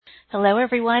Hello,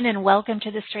 everyone, and welcome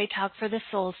to the Straight Talk for the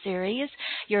Soul series,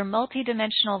 your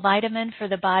multidimensional vitamin for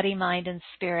the body, mind, and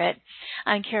spirit.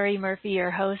 I'm Carrie Murphy,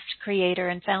 your host, creator,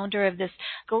 and founder of this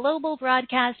global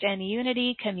broadcast and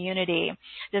unity community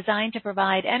designed to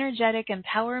provide energetic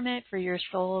empowerment for your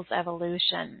soul's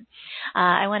evolution.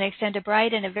 I want to extend a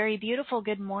bright and a very beautiful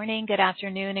good morning, good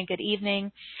afternoon, and good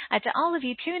evening to all of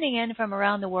you tuning in from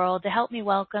around the world. To help me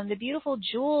welcome the beautiful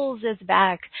Jules is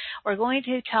back. We're going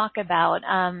to talk about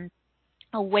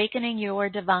Awakening Your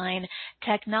Divine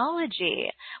Technology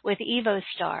with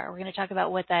EvoStar. We're going to talk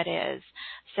about what that is.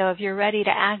 So if you're ready to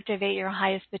activate your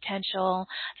highest potential,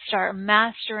 start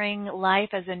mastering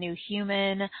life as a new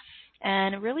human,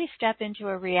 and really step into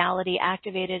a reality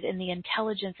activated in the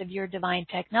intelligence of your divine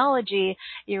technology,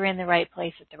 you're in the right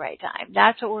place at the right time.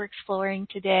 That's what we're exploring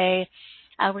today.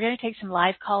 We're going to take some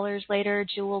live callers later.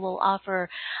 Jewel will offer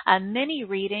mini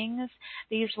readings.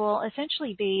 These will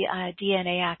essentially be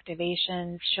DNA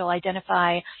activations. She'll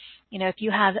identify, if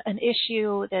you have an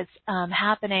issue that's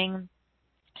happening,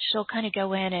 she'll kind of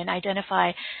go in and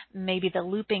identify maybe the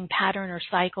looping pattern or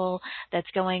cycle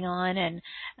that's going on, and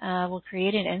we'll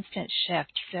create an instant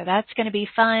shift. So that's going to be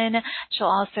fun. She'll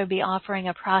also be offering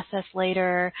a process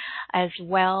later as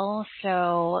well.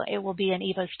 So it will be an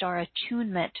EvoStar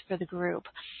attunement for the group.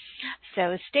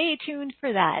 So stay tuned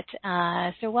for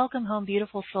that. So welcome home,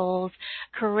 beautiful souls,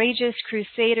 courageous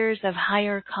crusaders of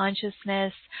higher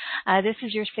consciousness. This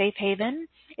is your safe haven.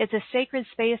 It's a sacred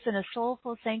space and a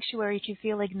soulful sanctuary to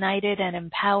feel ignited and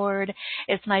empowered.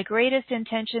 It's my greatest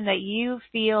intention that you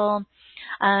feel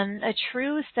a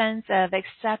true sense of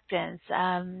acceptance,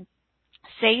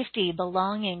 safety,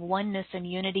 belonging, oneness, and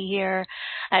unity here.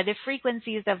 The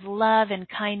frequencies of love and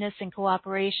kindness and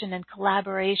cooperation and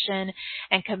collaboration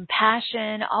and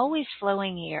compassion always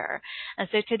flowing here. And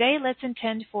so today, let's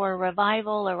intend for a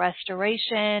revival, a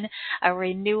restoration, a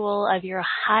renewal of your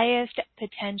highest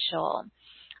potential.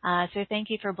 So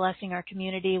thank you for blessing our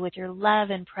community with your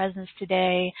love and presence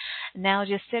today. Now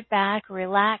just sit back,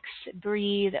 relax,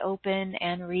 breathe, open,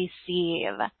 and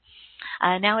receive.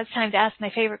 Now it's time to ask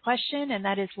my favorite question, and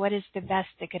that is, what is the best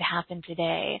that could happen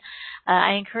today?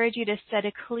 I encourage you to set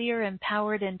a clear,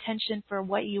 empowered intention for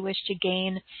what you wish to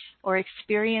gain or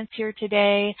experience here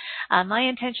today. My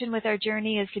intention with our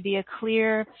journey is to be a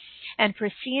clear and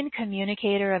pristine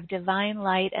communicator of divine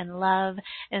light and love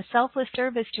and selfless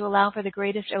service to allow for the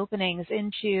greatest openings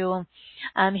into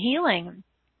healing,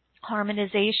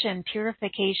 harmonization,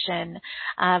 purification,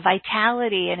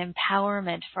 vitality, and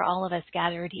empowerment for all of us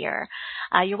gathered here.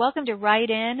 You're welcome to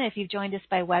write in. If you've joined us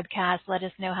by webcast, let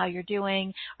us know how you're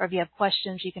doing, or if you have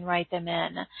questions, you can write them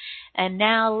in. And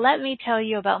now let me tell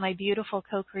you about my beautiful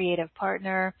co-creative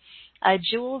partner.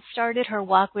 Jules started her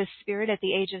walk with spirit at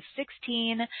the age of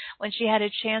 16 when she had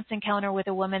a chance encounter with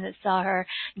a woman that saw her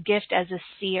gift as a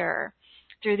seer.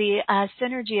 Through the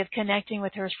synergy of connecting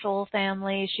with her soul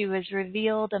family, she was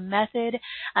revealed a method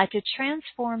to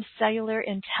transform cellular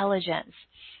intelligence.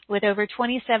 With over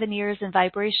 27 years in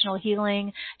vibrational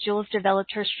healing, Jules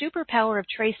developed her superpower of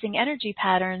tracing energy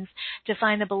patterns to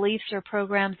find the beliefs or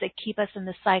programs that keep us in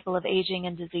the cycle of aging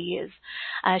and disease.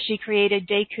 She created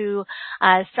Deku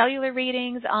cellular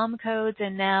readings, codes,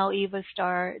 and now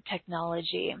EvoStar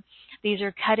technology. These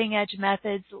are cutting-edge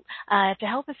methods to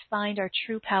help us find our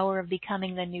true power of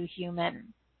becoming the new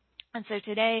human. And so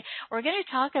today we're going to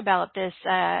talk about this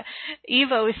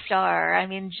EvoStar. I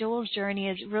mean, Jules' journey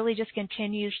is really just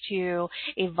continues to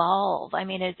evolve. I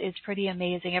mean, it's pretty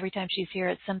amazing. Every time she's here,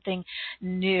 it's something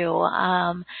new.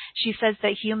 She says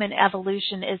that human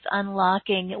evolution is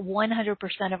unlocking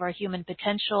 100% of our human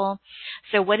potential.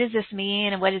 So what does this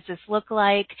mean, and what does this look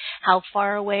like? How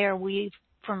far away are we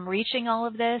from reaching all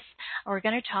of this? We're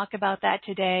going to talk about that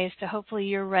today, so hopefully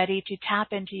you're ready to tap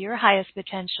into your highest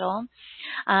potential,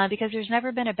 because there's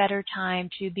never been a better time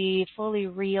to be fully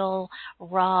real,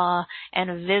 raw,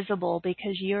 and visible,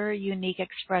 because your unique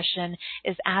expression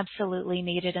is absolutely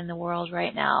needed in the world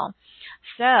right now.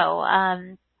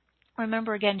 So,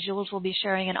 remember, again, Jules will be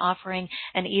sharing and offering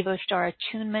an EvoStar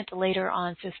attunement later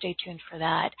on, so stay tuned for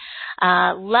that.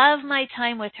 Love my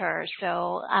time with her,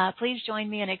 so please join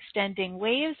me in extending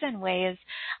waves and waves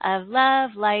of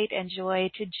love, light, and joy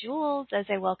to Jules as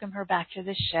I welcome her back to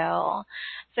the show.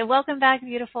 So welcome back,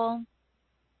 beautiful.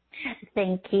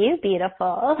 Thank you,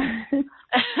 beautiful.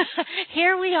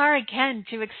 Here we are again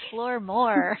to explore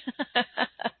more.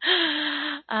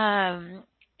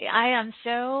 I am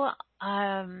so,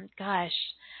 I'm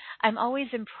always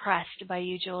impressed by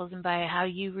you, Jules, and by how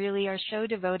you really are so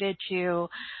devoted to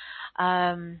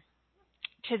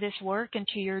this work and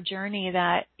to your journey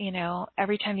that,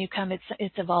 every time you come,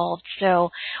 it's evolved.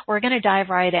 So we're going to dive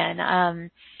right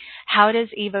in. How does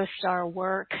EvoStar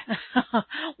work?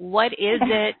 What is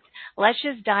it? Let's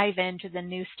just dive into the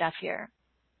new stuff here.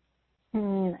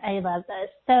 I love this.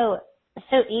 So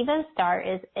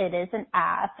EvoStar is an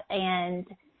app,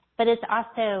 but it's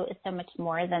also so much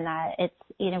more than that. It's,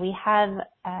 we have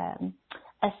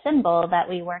a symbol that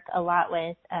we work a lot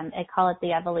with. I call it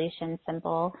the evolution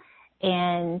symbol,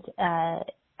 and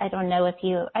I don't know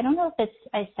if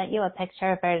I sent you a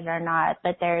picture of it or not,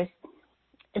 but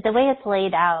the way it's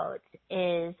laid out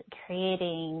is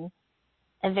creating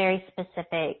a very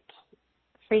specific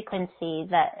frequency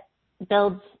that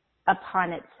builds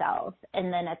upon itself,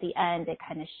 and then at the end it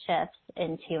kind of shifts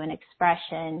into an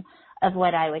expression of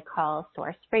what I would call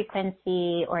source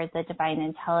frequency or the divine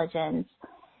intelligence.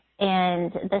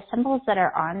 And the symbols that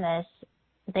are on this,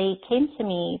 they came to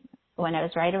me when I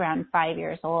was right around 5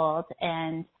 years old,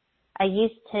 and I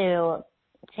used to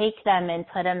take them and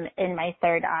put them in my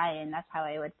third eye, and that's how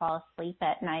I would fall asleep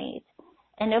at night.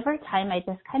 And over time, I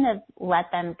just kind of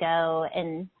let them go,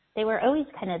 and they were always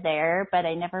kind of there, but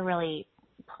I never really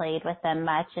played with them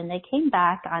much. And they came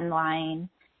back online,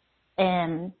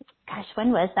 and gosh,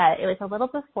 when was that? It was a little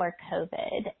before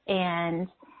COVID, and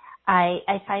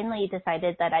I finally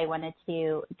decided that I wanted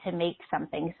to make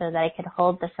something so that I could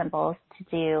hold the symbols to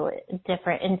do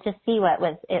different and to see what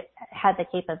it had the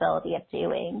capability of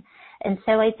doing. And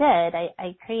so I did.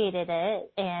 I created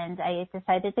it, and I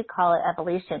decided to call it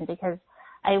Evolution because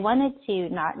I wanted to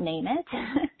not name it,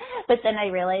 but then I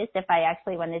realized if I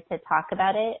actually wanted to talk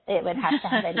about it, it would have to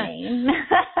have a name.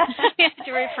 You have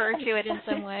to refer to it in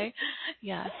some way.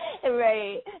 Yeah.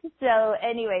 Right. So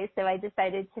anyway, I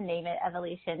decided to name it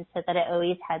Evolution so that it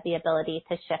always had the ability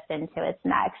to shift into its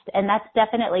next. And that's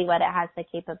definitely what it has the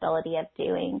capability of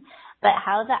doing. But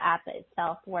how the app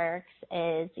itself works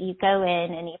is you go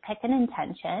in and you pick an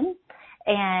intention,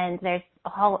 and there's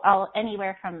all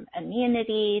anywhere from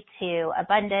immunity to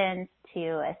abundance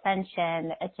to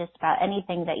ascension. It's just about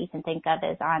anything that you can think of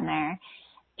is on there.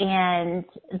 And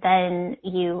then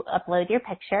you upload your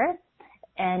picture,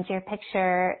 and your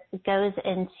picture goes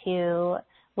into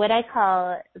what I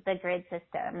call the grid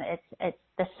system. It's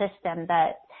the system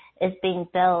that is being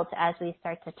built as we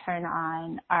start to turn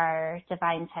on our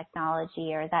divine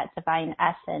technology, or that divine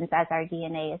essence, as our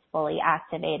DNA is fully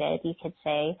activated, you could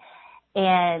say.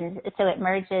 And so it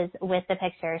merges with the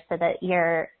picture so that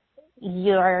your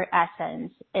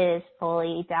essence is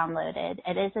fully downloaded.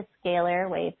 It is a scalar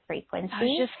wave frequency. I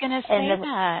was just going to say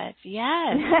that.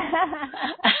 Yes.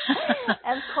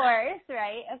 Of course,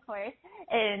 right? Of course.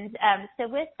 And so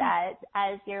with that,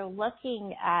 as you're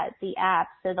looking at the app,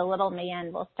 so the little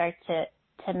man will start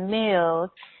to move,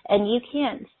 and you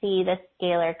can't see the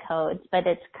scalar codes, but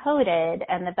it's coded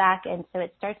on the back end, so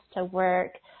it starts to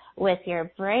work with your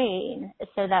brain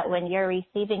so that when you're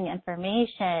receiving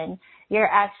information, you're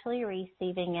actually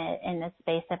receiving it in the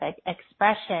space of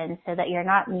expression so that you're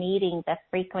not meeting the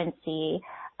frequency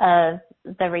of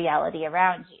the reality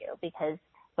around you. Because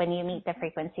when you meet the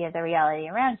frequency of the reality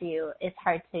around you, it's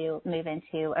hard to move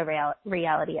into a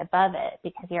reality above it,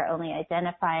 because you're only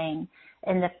identifying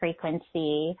in the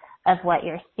frequency of what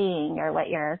you're seeing or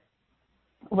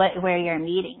where you're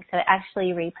meeting. So it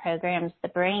actually reprograms the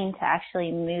brain to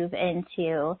actually move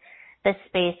into the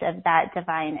space of that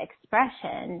divine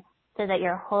expression so that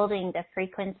you're holding the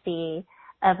frequency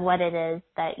of what it is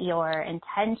that your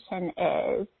intention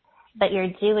is, but you're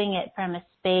doing it from a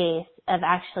space of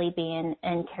actually being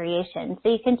in creation. So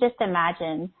you can just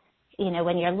imagine,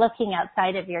 when you're looking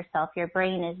outside of yourself, your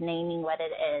brain is naming what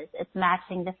it is. It's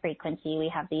matching the frequency.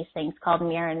 We have these things called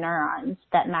mirror neurons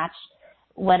that match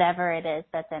whatever it is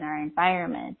that's in our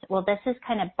environment. Well, this is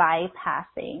kind of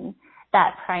bypassing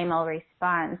that primal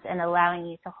response and allowing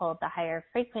you to hold the higher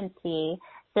frequency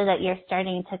so that you're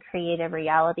starting to create a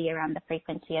reality around the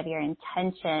frequency of your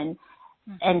intention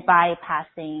and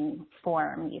bypassing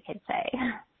form, you could say.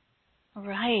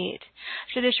 Right.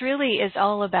 So this really is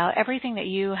all about everything that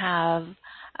you have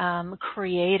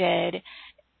created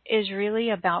is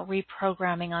really about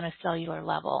reprogramming on a cellular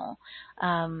level.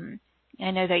 I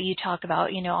know that you talk about,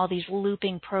 all these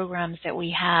looping programs that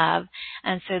we have.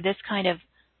 And so this kind of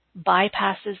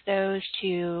bypasses those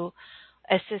to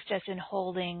assist us in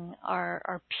holding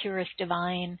our purest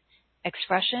divine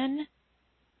expression.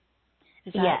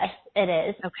 Yes, it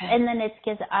is. Okay. And then it's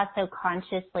just also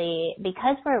consciously,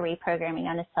 because we're reprogramming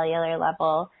on a cellular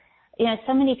level,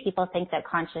 so many people think that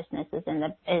consciousness is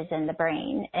in the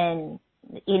brain. And,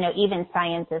 even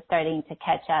science is starting to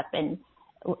catch up and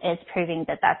is proving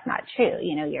that that's not true.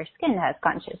 Your skin has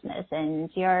consciousness and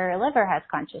your liver has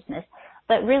consciousness.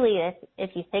 But really, if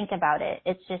you think about it,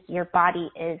 it's just your body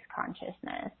is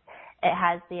consciousness. It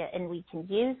has and we can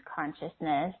use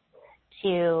consciousness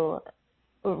to,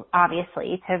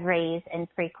 obviously, to raise in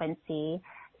frequency.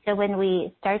 So when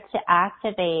we start to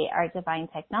activate our divine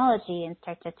technology and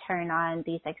start to turn on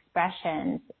these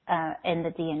expressions in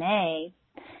the DNA,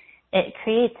 it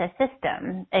creates a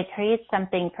system. It creates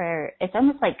something it's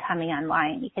almost like coming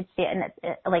online. You could see it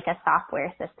in like a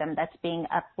software system that's being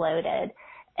uploaded.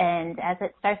 And as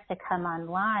it starts to come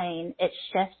online, it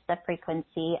shifts the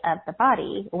frequency of the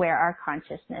body where our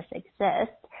consciousness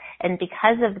exists. And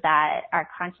because of that, our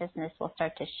consciousness will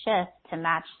start to shift to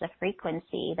match the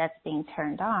frequency that's being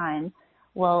turned on.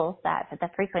 Well, the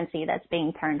frequency that's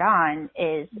being turned on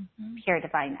is pure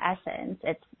divine essence.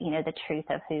 It's, the truth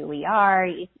of who we are.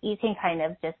 You can kind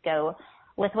of just go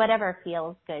with whatever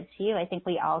feels good to you. I think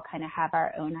we all kind of have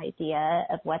our own idea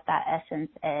of what that essence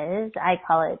is. I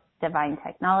call it divine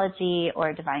technology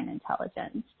or divine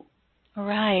intelligence.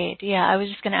 Right. Yeah, I was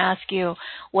just going to ask you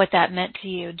what that meant to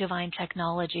you, divine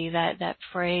technology, that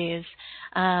phrase.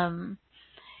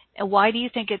 Why do you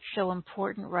think it's so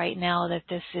important right now that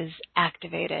this is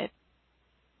activated?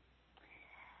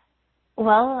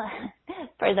 Well,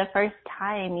 for the first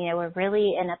time, we're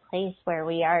really in a place where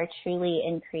we are truly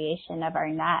in creation of our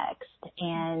next.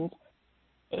 And,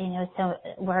 so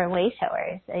we're a way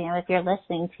showers. If you're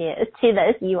listening to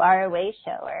this, you are a way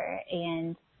shower.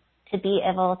 And to be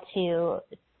able to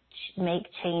make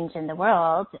change in the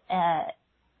world,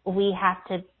 we have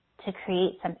to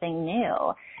create something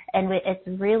new. And it's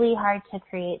really hard to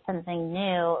create something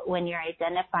new when you're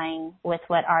identifying with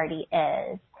what already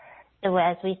is. So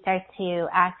as we start to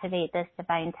activate this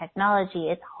divine technology,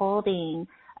 it's holding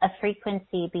a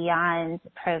frequency beyond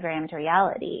programmed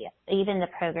reality, even the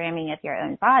programming of your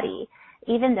own body,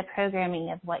 even the programming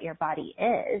of what your body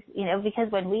is,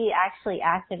 because when we actually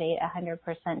activate 100%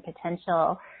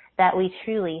 potential that we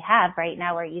truly have, right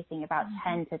now we're using about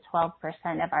 10 to 12%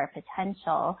 of our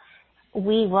potential,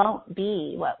 we won't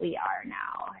be what we are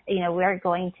now. We're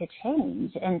going to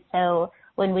change. And so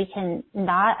when we can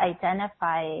not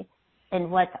identify in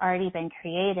what's already been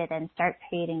created and start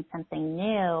creating something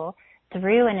new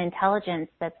through an intelligence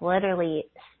that's literally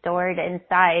stored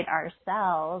inside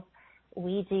ourselves,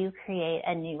 we do create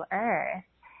a new earth.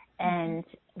 And,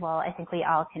 well, I think we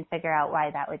all can figure out why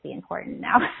that would be important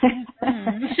now.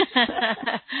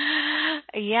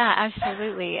 Yeah,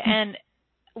 absolutely. And,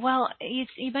 well,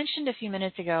 you mentioned a few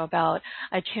minutes ago about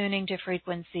attuning to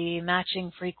frequency,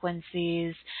 matching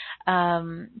frequencies.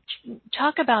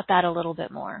 Talk about that a little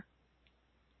bit more.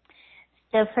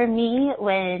 So for me,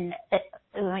 let's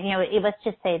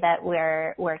just say that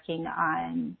we're working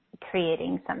on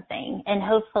creating something, and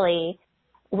hopefully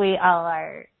we all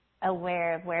are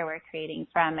aware of where we're creating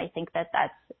from. I think that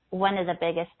that's one of the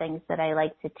biggest things that I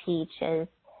like to teach, is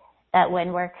that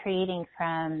when we're creating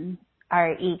from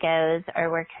our egos or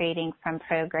we're creating from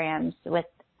programs within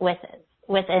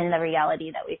the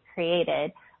reality that we've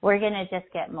created, we're going to just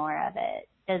get more of it.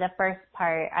 So the first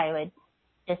part I would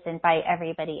just invite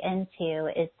everybody into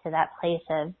is to that place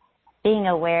of being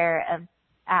aware of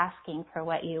asking for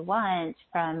what you want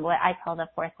from what I call the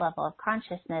fourth level of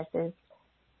consciousness. Is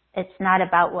it's not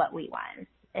about what we want.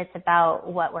 It's about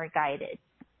what we're guided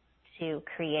to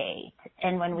create.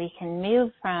 And when we can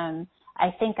move from,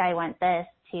 I think I want this,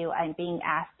 to I'm being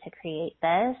asked to create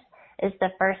this, is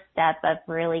the first step of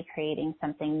really creating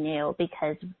something new.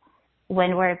 Because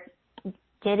when we're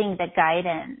getting the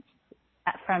guidance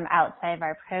from outside of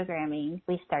our programming,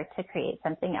 we start to create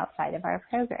something outside of our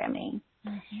programming.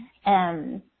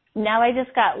 Mm-hmm. Now I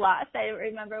just got lost. I don't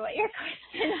remember what your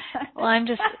question was. Well, I'm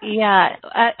just, yeah.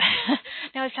 I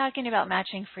was talking about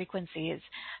matching frequencies,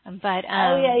 but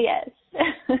yes.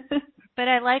 But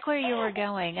I like where you were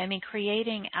going. I mean,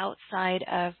 creating outside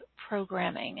of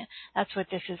programming. That's what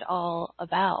this is all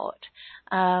about.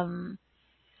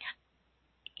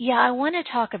 Yeah, I want to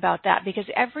talk about that, because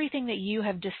everything that you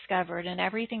have discovered and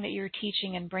everything that you're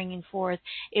teaching and bringing forth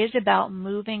is about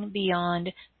moving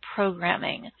beyond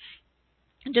programming.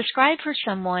 Describe for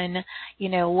someone,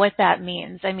 what that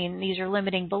means. I mean, these are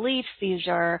limiting beliefs. These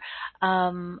are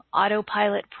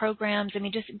autopilot programs. I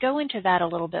mean, just go into that a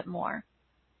little bit more.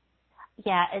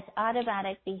 Yeah, it's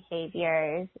automatic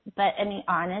behaviors. But, I mean,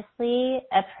 honestly,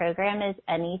 a program is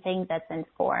anything that's in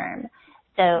form.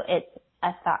 So it's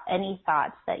any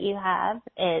thoughts that you have.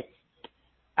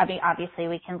 Obviously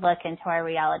we can look into our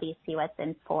reality, see what's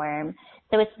in form.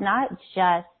 So it's not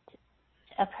just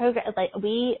a program. Like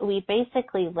we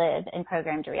basically live in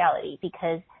programmed reality,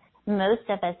 because most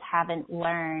of us haven't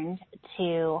learned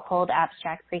to hold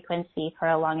abstract frequency for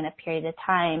a long enough period of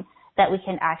time that we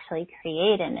can actually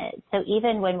create in it. So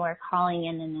even when we're calling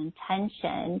in an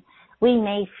intention, we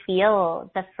may feel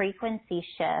the frequency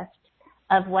shift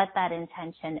of what that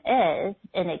intention is,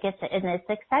 and it's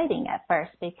exciting at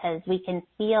first because we can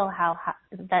feel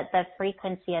that the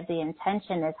frequency of the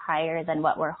intention is higher than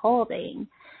what we're holding.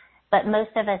 But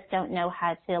most of us don't know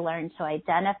how to learn to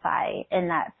identify in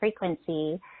that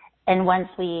frequency. And once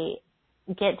we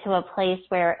get to a place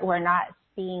where we're not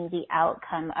seeing the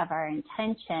outcome of our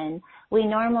intention, we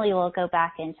normally will go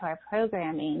back into our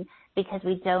programming because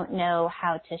we don't know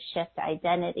how to shift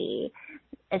identity.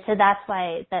 And so that's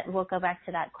why that we'll go back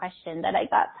to that question that I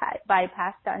got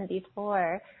bypassed on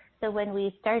before. So when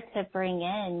we start to bring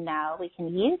in now, we can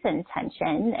use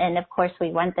intention. And of course,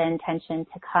 we want the intention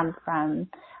to come from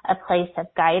a place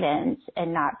of guidance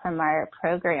and not from our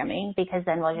programming, because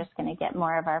then we're just going to get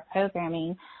more of our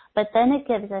programming. But then it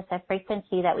gives us a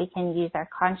frequency that we can use our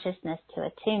consciousness to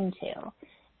attune to.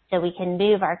 So we can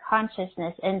move our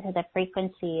consciousness into the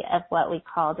frequency of what we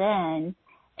called in,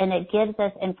 and it gives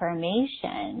us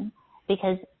information,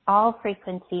 because all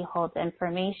frequency holds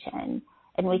information.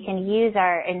 And we can use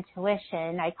our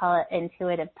intuition, I call it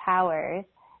intuitive powers,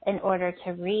 in order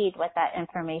to read what that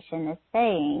information is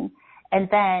saying. And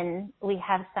then we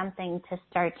have something to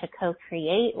start to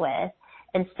co-create with.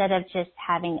 Instead of just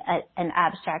having an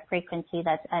abstract frequency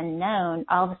that's unknown,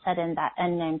 all of a sudden that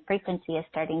unknown frequency is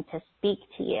starting to speak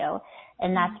to you.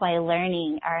 And that's why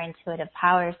learning our intuitive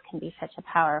powers can be such a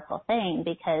powerful thing,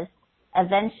 because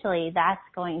eventually that's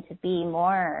going to be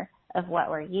more of what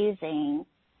we're using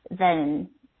than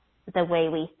the way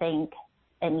we think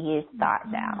and use thought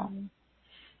now.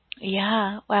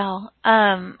 Yeah, well,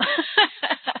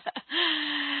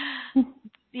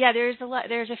 yeah,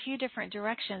 there's a few different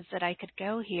directions that I could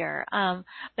go here.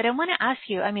 But I want to ask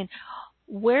you, I mean,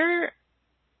 what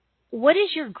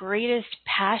is your greatest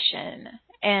passion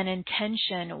and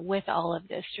intention with all of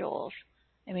this, Jules?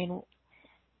 I mean,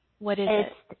 what is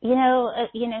it?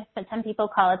 But some people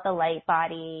call it the light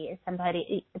body,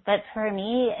 but for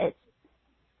me,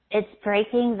 it's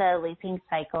breaking the looping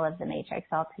cycle of the matrix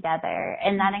altogether.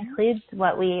 And that includes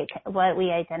what we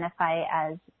identify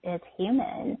as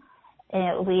human.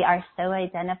 We are so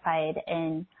identified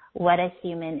in what a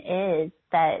human is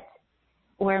that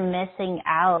we're missing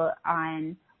out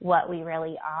on what we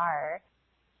really are.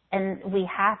 And we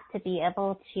have to be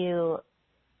able to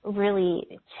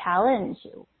really challenge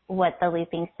what the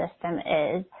looping system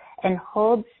is and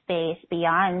hold space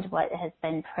beyond what has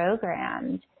been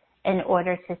programmed in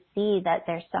order to see that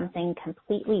there's something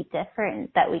completely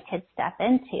different that we could step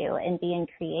into and be in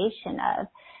creation of.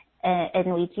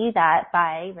 And we do that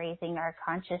by raising our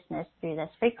consciousness through this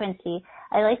frequency.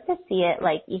 I like to see it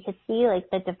like, you could see like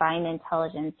the divine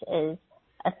intelligence is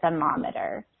a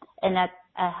thermometer. And at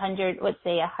 100, let's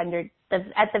say 100,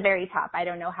 at the very top, I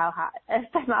don't know how hot a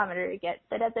thermometer gets,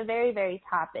 but at the very, very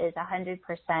top is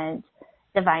 100%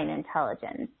 divine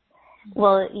intelligence.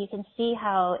 Well, you can see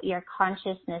how your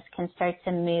consciousness can start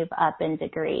to move up in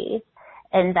degrees.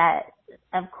 And that,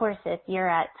 of course, if you're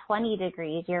at 20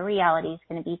 degrees, your reality is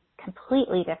going to be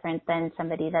completely different than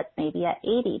somebody that's maybe at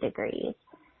 80 degrees.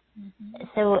 Mm-hmm.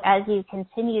 So as you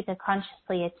continue to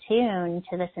consciously attune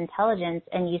to this intelligence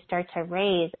and you start to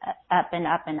raise up and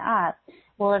up and up,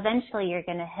 well, eventually you're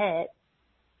going to hit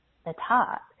the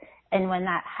top. And when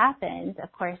that happens,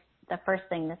 of course, the first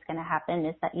thing that's going to happen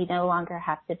is that you no longer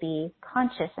have to be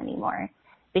conscious anymore,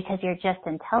 because you're just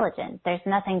intelligent. There's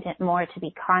nothing more to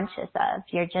be conscious of.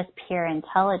 You're just pure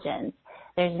intelligence.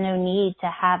 There's no need to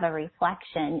have a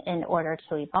reflection in order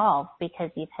to evolve,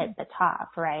 because you've hit the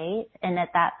top, right? And at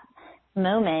that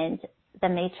moment, the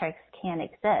matrix can't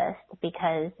exist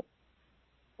because,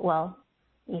 well,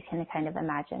 you can kind of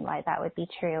imagine why that would be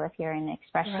true. If you're an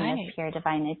expression of pure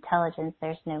divine intelligence,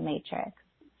 there's no matrix.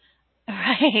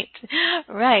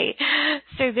 Right.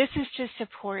 So this is to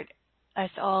support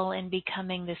us all in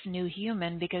becoming this new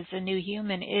human, because the new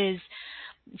human is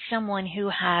someone who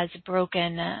has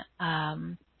broken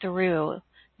through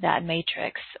that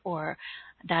matrix, or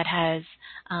that has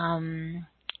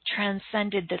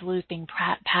transcended the looping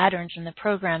patterns and the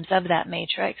programs of that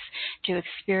matrix to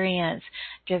experience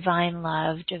divine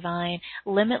love, divine,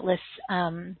 limitless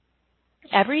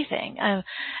everything.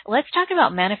 Let's talk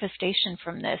about manifestation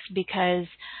from this, because,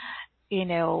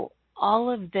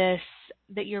 all of this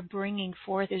that you're bringing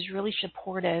forth is really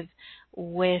supportive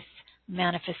with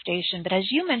manifestation. But as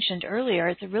you mentioned earlier,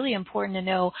 it's really important to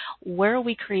know, where are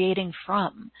we creating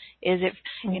from? Is it,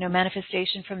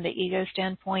 manifestation from the ego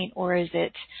standpoint, or is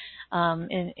it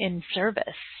in service?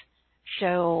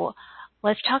 So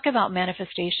let's talk about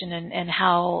manifestation and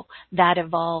how that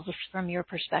evolves from your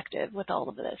perspective with all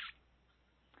of this.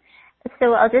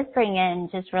 So I'll just bring in,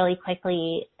 just really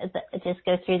quickly, just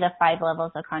go through the 5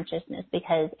 levels of consciousness,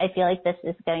 because I feel like this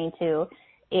is going to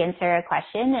answer a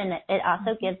question, and it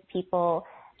also gives people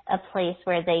a place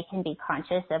where they can be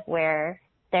conscious of where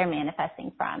they're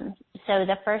manifesting from. So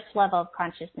the first level of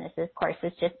consciousness, of course,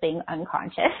 is just being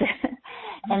unconscious.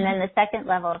 And then the second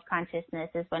level of consciousness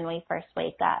is when we first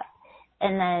wake up.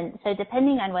 And then, so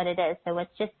depending on what it is, so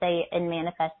let's just say in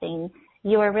manifesting,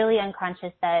 you were really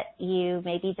unconscious that you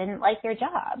maybe didn't like your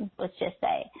job, let's just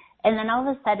say. And then all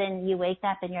of a sudden you wake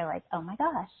up and you're like, oh my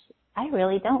gosh, I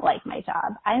really don't like my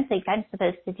job. I think I'm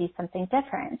supposed to do something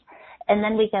different. And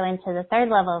then we go into the third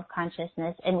level of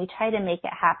consciousness and we try to make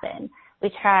it happen.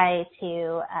 We try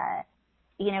to,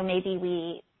 maybe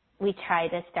we try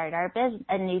to start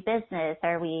a new business,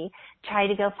 or we try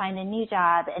to go find a new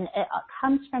job. And it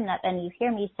comes from that. And you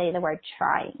hear me say the word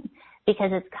trying, because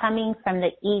it's coming from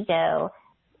the ego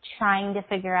trying to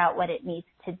figure out what it needs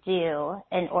to do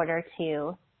in order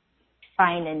to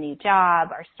find a new job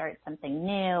or start something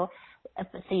new.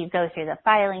 So you go through the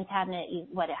filing cabinet,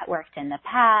 what worked in the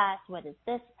past, what is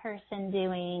this person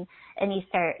doing, and you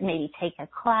start maybe take a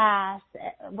class.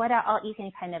 You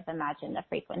can kind of imagine the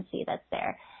frequency that's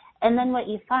there. And then what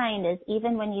you find is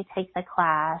even when you take the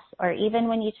class or even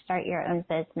when you start your own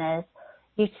business,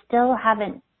 you still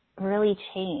haven't really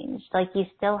changed. Like you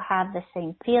still have the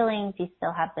same feelings, you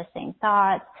still have the same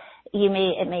thoughts.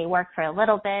 It may work for a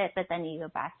little bit, but then you go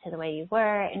back to the way you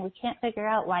were, and we can't figure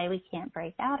out why we can't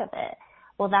break out of it.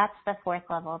 Well, that's the fourth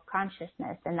level of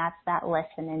consciousness, and that's that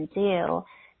listen and do,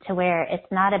 to where it's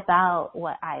not about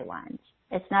what I want.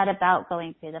 It's not about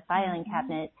going through the filing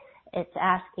cabinet. It's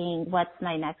asking what's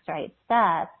my next right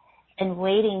step and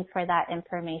waiting for that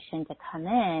information to come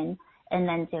in and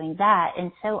then doing that.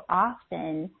 And so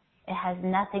often it has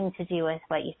nothing to do with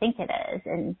what you think it is.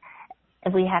 And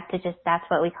we have to that's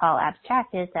what we call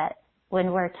abstract, is that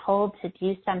when we're told to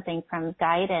do something from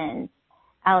guidance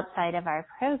outside of our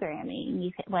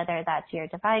programming, whether that's your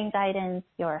divine guidance,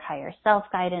 your higher self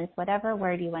guidance, whatever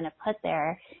word you want to put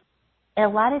there, a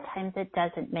lot of times it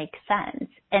doesn't make sense.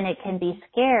 And it can be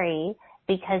scary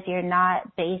because you're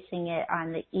not basing it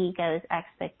on the ego's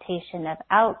expectation of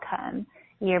outcome.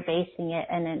 You're basing it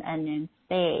in an unknown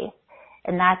space.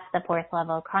 And that's the fourth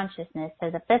level of consciousness. So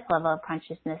the fifth level of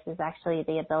consciousness is actually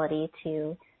the ability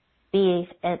to be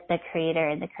the creator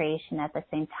and the creation at the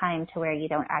same time, to where you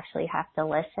don't actually have to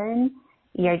listen.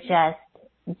 You're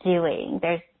just doing.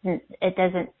 It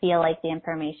doesn't feel like the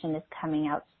information is coming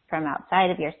out from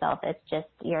outside of yourself. It's just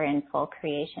you're in full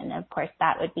creation. Of course,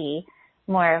 that would be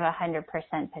more of 100%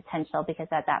 potential, because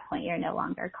at that point you're no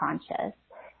longer conscious.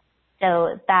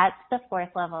 So that's the fourth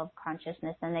level of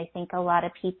consciousness. And I think a lot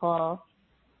of people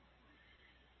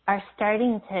are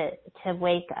starting to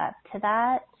wake up to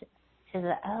that,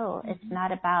 it's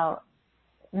not about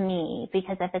me.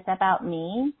 Because if it's about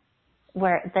me,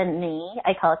 where the me,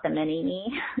 I call it the mini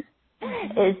me,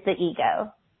 is the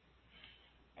ego.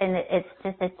 And it's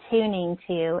just attuning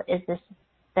to, is this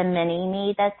the mini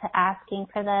me that's asking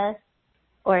for this,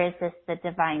 or is this the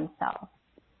divine self?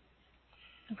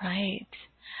 Right.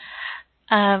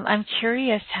 I'm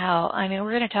curious we're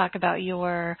going to talk about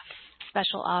your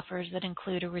special offers that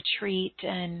include a retreat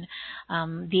and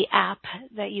the app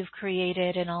that you've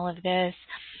created and all of this.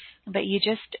 But you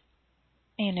just,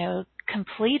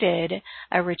 completed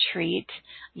a retreat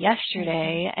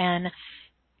yesterday. And,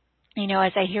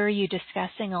 as I hear you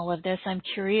discussing all of this, I'm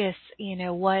curious,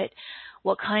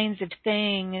 what kinds of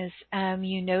things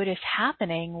you notice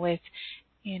happening with,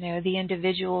 the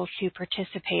individuals who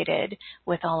participated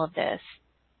with all of this.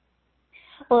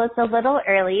 Well, it's a little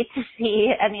early to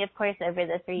see. I mean, of course, over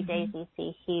the 3 days, you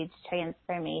see huge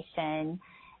transformation.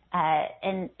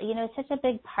 And, such a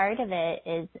big part of it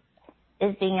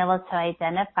is being able to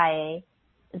identify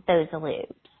those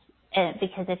loops.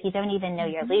 Because if you don't even know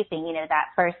you're looping, that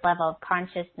first level of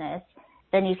consciousness,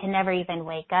 then you can never even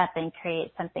wake up and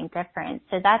create something different.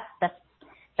 So that's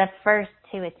the first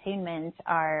two attunements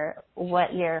are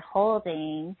what you're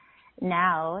holding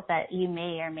now that you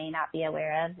may or may not be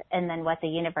aware of, and then what the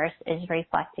universe is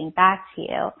reflecting back to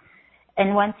you.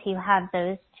 And once you have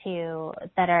those two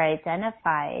that are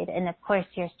identified, and of course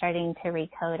you're starting to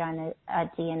recode on a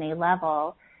DNA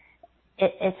level,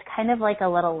 it's kind of like a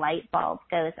little light bulb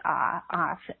goes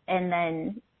off. And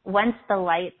then once the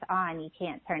light's on, you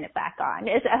can't turn it back on.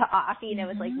 It's off.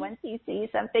 It's like once you see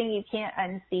something, you can't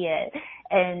unsee it.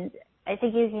 And I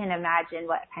think you can imagine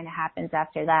what kind of happens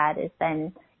after that is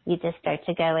then you just start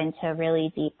to go into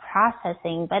really deep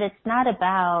processing. But it's not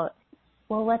about,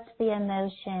 well, what's the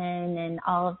emotion and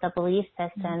all of the belief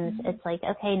systems. It's like,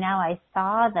 okay, now I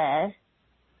saw this.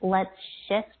 Let's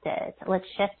shift it. Let's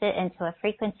shift it into a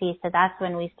frequency. So that's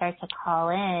when we start to call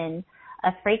in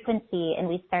a frequency, and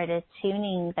we started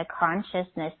tuning the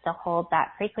consciousness to hold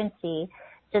that frequency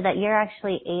so that you're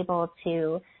actually able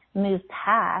to move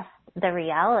past the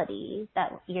reality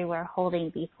that you were holding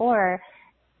before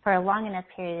for a long enough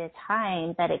period of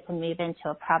time that it can move into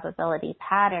a probability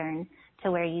pattern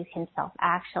to where you can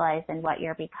self-actualize in what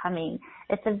you're becoming.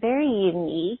 It's a very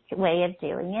unique way of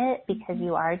doing it because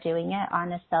you are doing it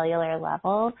on a cellular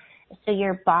level. So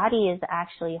your body is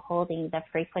actually holding the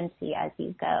frequency as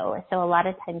you go. So a lot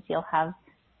of times you'll have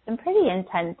some pretty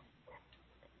intense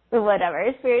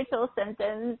spiritual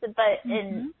symptoms, but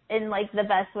in like the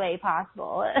best way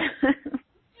possible.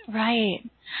 Right.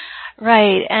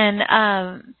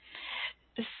 And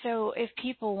so if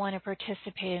people want to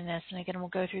participate in this, and again, we'll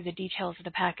go through the details of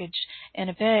the package in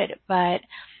a bit, but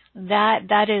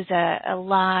that is a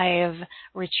live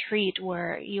retreat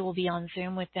where you will be on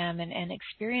Zoom with them and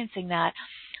experiencing that.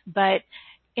 But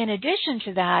in addition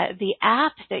to that, the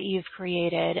app that you've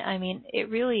created, I mean, it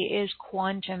really is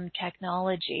quantum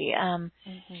technology,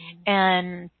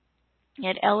 and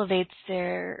it elevates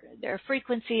their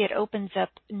frequency. It opens up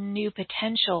new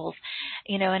potentials,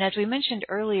 and as we mentioned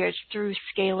earlier, it's through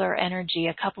scalar energy.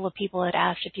 A couple of people had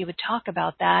asked if you would talk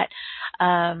about that,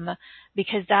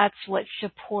 because that's what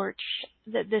supports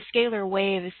the scalar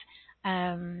waves.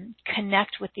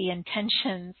 Connect with the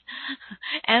intentions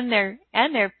and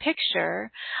their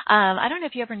picture. I don't know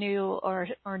if you ever knew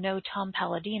or know Tom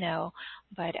Palladino,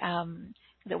 but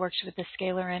that works with the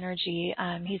scalar energy.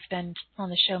 He's been on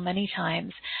the show many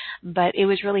times, but it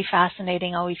was really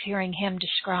fascinating always hearing him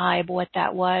describe what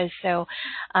that was. So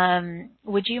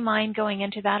would you mind going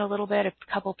into that a little bit?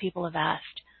 A couple people have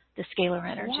asked the scalar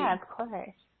energy. Yeah, of course.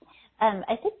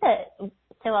 I think that,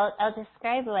 so I'll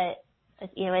describe what,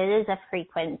 it is a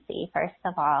frequency, first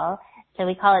of all. So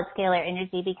we call it scalar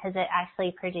energy because it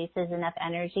actually produces enough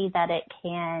energy that it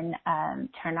can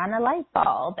turn on a light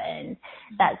bulb and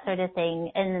that sort of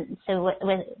thing. And so,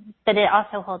 but it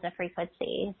also holds a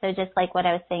frequency. So just like what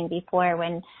I was saying before,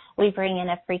 when we bring in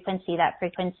a frequency, that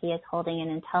frequency is holding an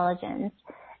intelligence,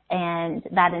 and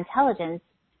that intelligence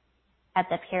at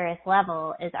the purest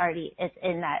level it's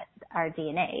in that our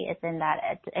DNA, it's in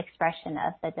that expression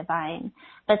of the divine.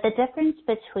 But the difference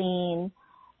between,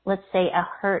 let's say, a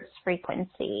Hertz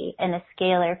frequency and a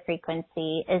scalar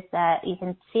frequency is that you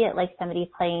can see it like somebody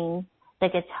playing the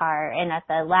guitar, and at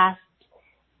the last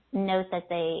note that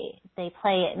they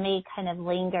play, it may kind of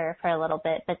linger for a little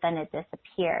bit, but then it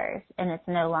disappears and it's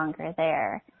no longer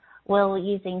there. Well,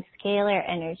 using scalar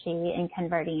energy and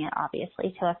converting it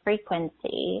obviously to a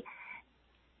frequency,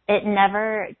 it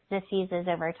never diffuses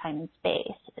over time and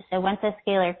space. So once a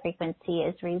scalar frequency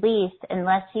is released,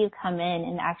 unless you come in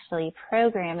and actually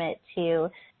program it to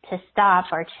stop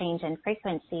or change in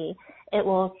frequency, it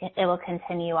will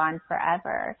continue on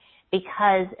forever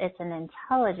because it's an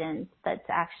intelligence that's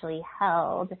actually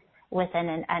held within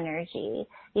an energy.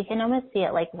 You can almost see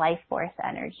it like life force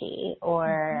energy,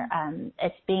 or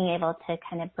it's being able to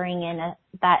kind of bring in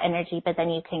that energy, but then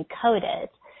you can code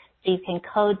it. So you can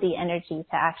code the energy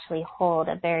to actually hold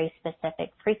a very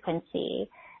specific frequency,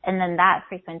 and then that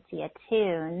frequency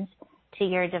attunes to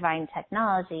your divine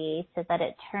technology so that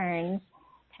it turns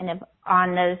kind of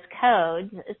on those codes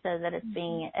so that it's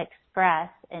being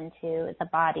expressed into the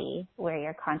body where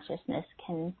your consciousness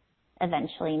can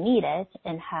eventually meet it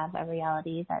and have a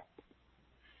reality that's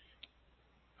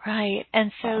right.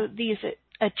 And so these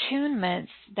attunements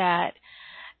that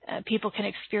people can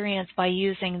experience by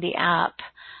using the app,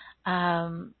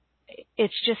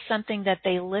 it's just something that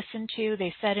they listen to,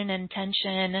 they set an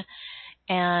intention,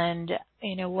 and,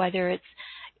 whether it's,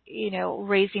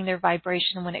 raising their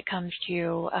vibration when it comes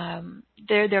to,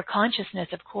 their consciousness,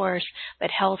 of course,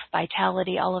 but health,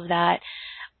 vitality, all of that.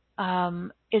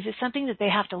 Is it something that they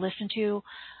have to listen to,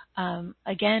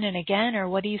 again and again, or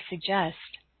what do you suggest?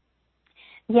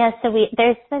 Yeah, so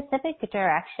there's specific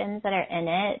directions that are in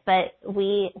it, but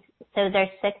so there's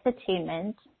 6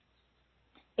 attunements.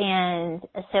 And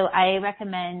so I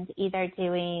recommend either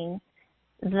doing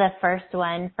the first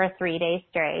one for 3 days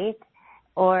straight,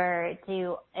 or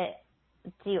do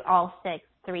all 6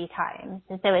 3 times.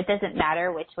 And so it doesn't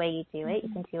matter which way you do it. You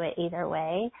can do it either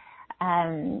way.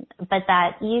 But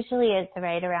that usually is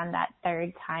right around that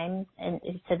 3rd time. And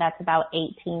so that's about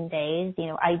 18 days.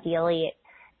 Ideally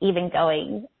even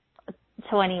going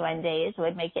 21 days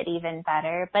would make it even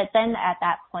better. But then at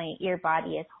that point, your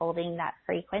body is holding that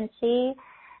frequency.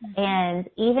 And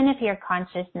even if your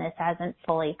consciousness hasn't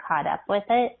fully caught up with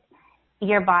it,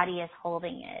 your body is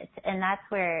holding it. And that's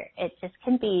where it just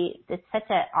it's such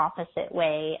an opposite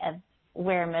way of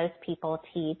where most people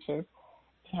teach is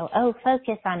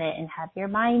focus on it and have your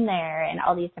mind there and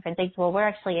all these different things. Well, we're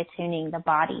actually attuning the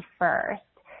body first.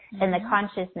 Mm-hmm. And the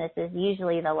consciousness is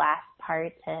usually the last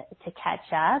part to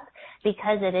catch up,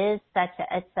 because it's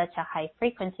such a high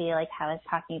frequency, like how I was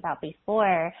talking about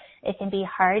before. It can be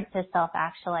hard to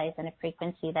self-actualize in a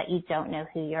frequency that you don't know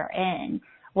who you're in.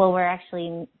 Well, we're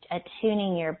actually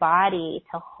attuning your body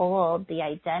to hold the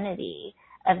identity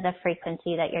of the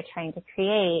frequency that you're trying to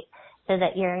create, so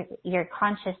that your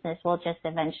consciousness will just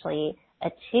eventually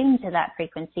attune to that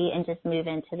frequency and just move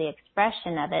into the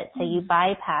expression of it. So you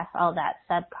bypass all that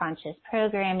subconscious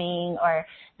programming or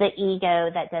the ego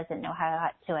that doesn't know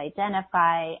how to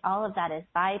identify. All of that is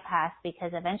bypassed,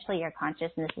 because eventually your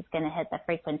consciousness is going to hit the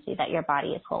frequency that your body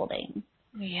is holding.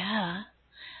 Yeah.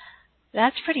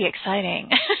 That's pretty exciting.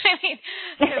 I mean,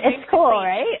 it's cool,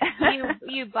 right?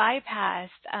 you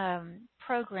bypassed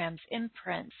programs,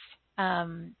 imprints,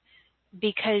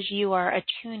 because you are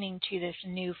attuning to this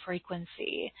new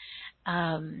frequency.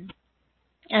 And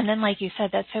then, like you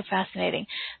said, that's so fascinating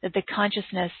that the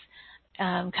consciousness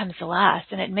comes to last,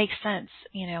 and it makes sense,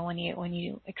 when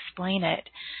you explain it.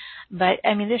 But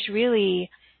I mean, this really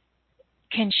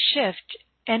can shift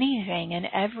anything and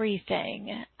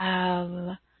everything.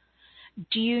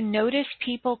 Do you notice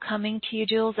people coming to you,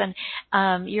 Jules? And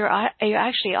you're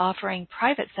actually offering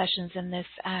private sessions in this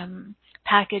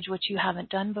package, which you haven't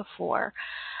done before.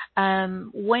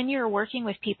 When you're working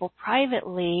with people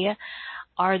privately,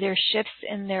 are there shifts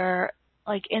in their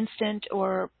instant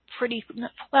or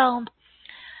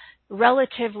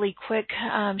relatively quick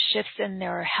shifts in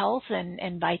their health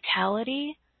and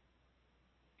vitality?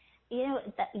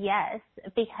 Yes,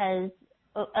 because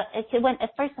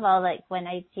first of all, when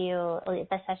I do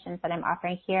the sessions that I'm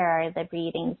offering here are the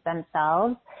readings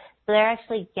themselves, so they're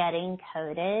actually getting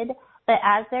coded. But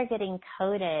as they're getting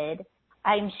coded,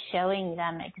 I'm showing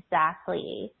them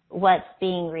exactly what's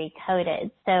being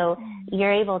recoded. So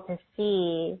you're able to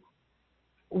see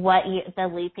the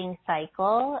looping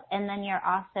cycle, and then you're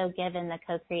also given the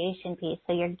co-creation piece.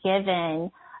 So you're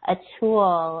given a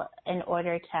tool in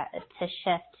order to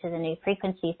shift to the new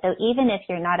frequency. So even if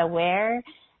you're not aware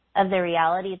of the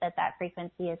reality that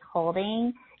frequency is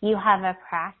holding, you have a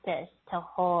practice to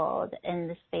hold in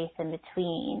the space in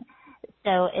between.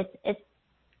 So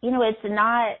it's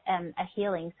not a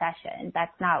healing session.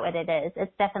 That's not what it is.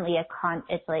 It's definitely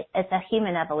it's a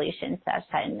human evolution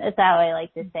session. That's how I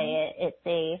like to say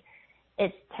it.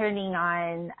 It's turning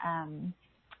on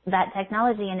that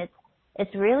technology, and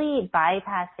it's really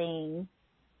bypassing.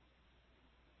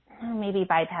 Maybe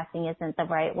bypassing isn't the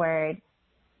right word.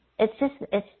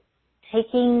 It's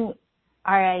taking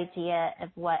our idea of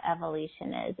what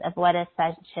evolution is, of what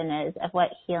ascension is, of what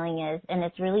healing is, and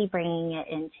it's really bringing it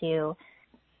into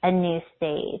a new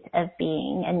state of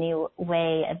being, a new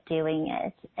way of doing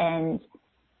it. And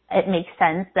it makes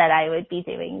sense that I would be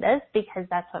doing this, because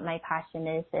that's what my passion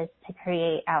is to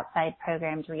create outside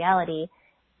programmed reality.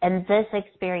 And this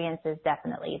experience is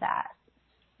definitely that.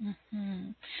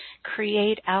 Mm-hmm.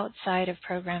 Create outside of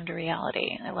programmed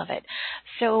reality. I love it.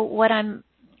 So what I'm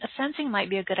sensing might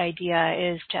be a good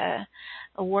idea is to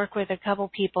work with a couple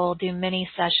people, do mini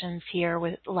sessions here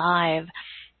with live,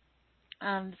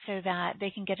 so that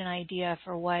they can get an idea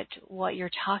for what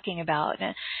you're talking about.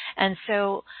 And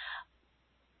so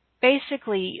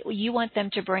basically you want them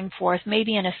to bring forth,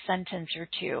 maybe in a sentence or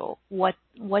two,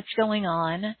 what's going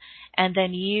on, and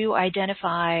then you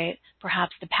identify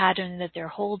perhaps the pattern that they're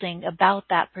holding about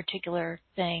that particular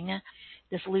thing,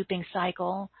 this looping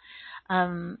cycle.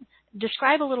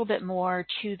 Describe a little bit more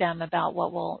to them about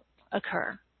what will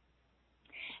occur.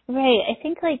 Right. I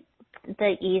think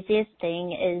the easiest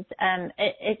thing is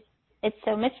it's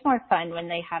so much more fun when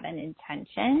they have an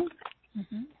intention.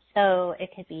 Mm-hmm. So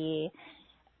it could be,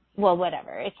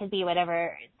 whatever. It could be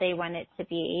whatever they want it to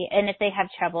be. And if they have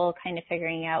trouble kind of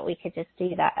figuring out, we could just do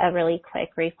a really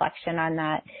quick reflection on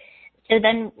that. So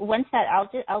then once that,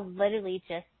 I'll literally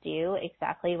just do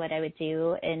exactly what I would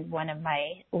do in one of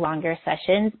my longer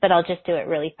sessions, but I'll just do it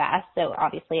really fast. So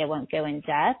obviously I won't go in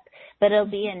depth, but it'll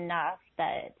be enough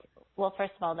that,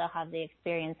 first of all, they'll have the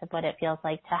experience of what it feels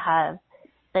like to have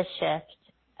the shift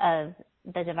of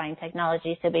the divine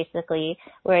technology. So basically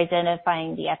we're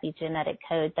identifying the epigenetic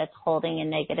code that's holding a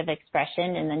negative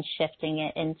expression and then shifting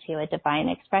it into a divine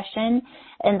expression.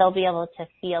 And they'll be able to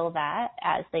feel that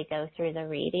as they go through the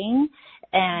reading.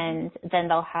 And then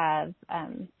they'll have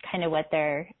kind of what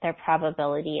their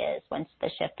probability is once the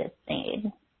shift is made.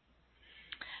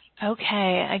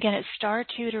 Okay. Again, it's star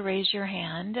 2 to raise your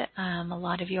hand. A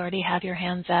lot of you already have your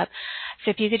hands up.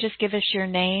 So if you could just give us your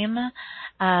name,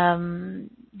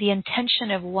 the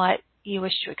intention of what you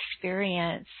wish to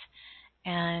experience,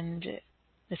 and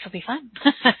This will be fun.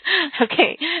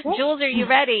 Okay. Jules, are you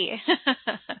ready?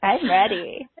 I'm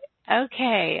ready.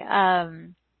 Okay.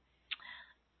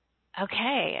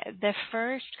 Okay. The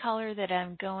first caller that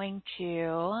I'm going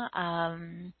to,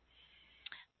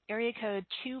 area code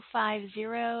 250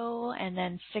 and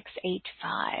then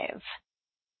 685.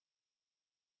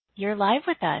 You're live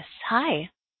with us. Hi.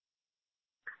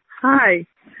 Hi,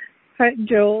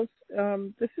 Jules.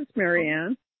 This is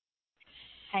Marianne.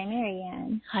 Hi,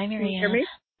 Marianne. Hi, Marianne. Can you hear me?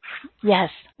 Yes.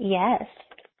 Yes.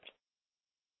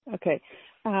 Okay.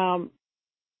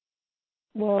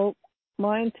 Well,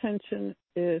 my intention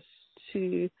is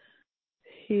to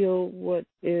heal what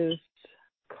is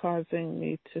causing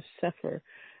me to suffer.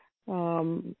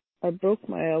 I broke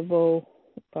my elbow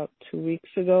about 2 weeks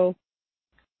ago,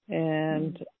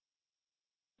 and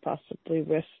possibly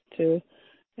wrist too,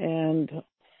 and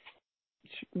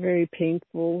it's very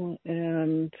painful,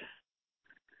 and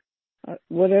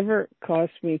whatever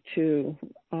caused me to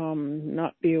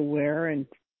not be aware and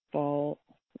fall,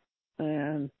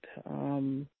 and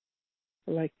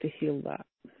I like to heal that.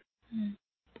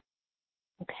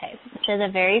 Okay. So the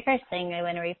very first thing I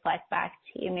want to reflect back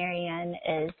to you, Marianne,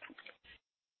 is,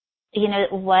 you know,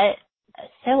 what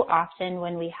so often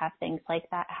when we have things like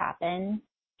that happen,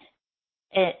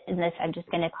 in this, I'm just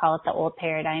going to call it the old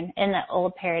paradigm. In the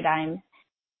old paradigm,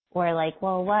 we're like,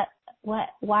 well,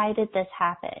 why did this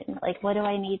happen? Like, what do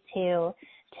I need to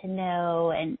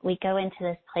know? And we go into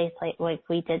this place like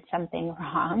we did something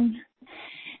wrong.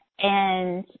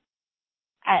 And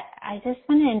I just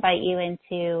want to invite you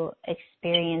into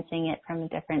experiencing it from a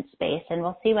different space, and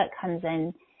we'll see what comes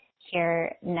in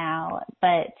here now.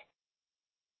 But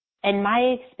in my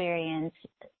experience,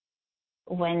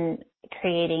 when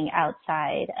creating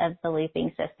outside of the looping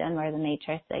system or the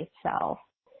matrix itself,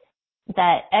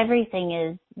 that everything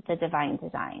is the divine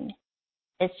design.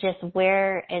 It's just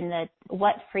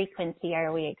what frequency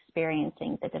are we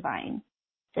experiencing the divine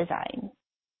design?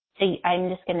 So I'm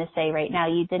just going to say right now,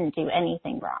 you didn't do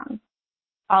anything wrong.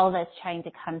 All that's trying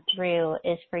to come through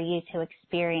is for you to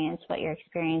experience what you're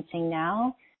experiencing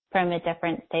now from a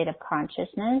different state of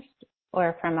consciousness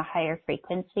or from a higher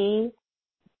frequency.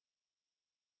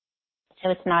 So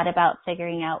it's not about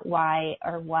figuring out why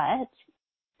or what.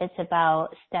 It's about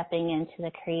stepping into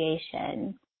the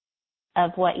creation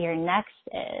of what your next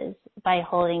is by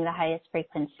holding the highest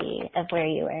frequency of where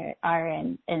you are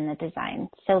in the design.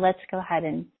 So let's go ahead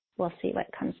and we'll see what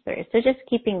comes through. So just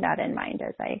keeping that in mind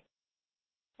as I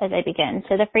begin.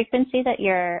 So the frequency that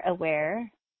you're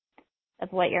aware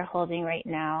of what you're holding right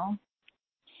now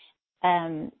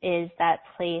is that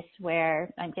place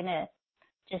where I'm going to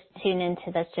just tune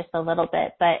into this just a little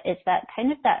bit, but it's that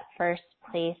kind of that first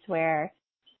place where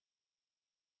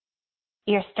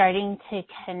you're starting to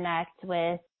connect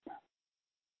with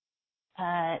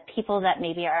people that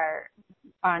maybe are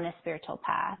on a spiritual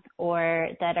path or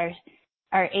that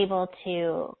are able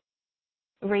to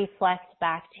reflect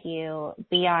back to you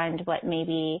beyond what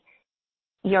maybe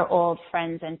your old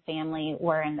friends and family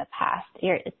were in the past.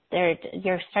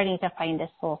 You're starting to find a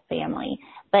soul family.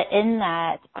 But in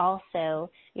that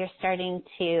also, you're starting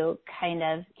to kind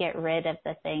of get rid of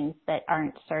the things that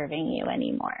aren't serving you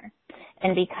anymore.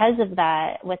 And because of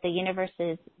that, what the universe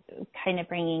is kind of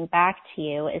bringing back to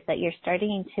you is that you're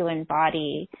starting to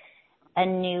embody a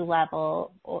new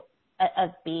level of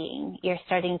being. You're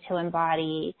starting to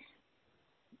embody,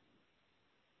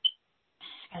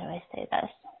 how do I say this?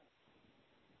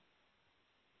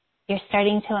 You're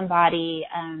starting to embody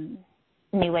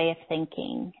a new way of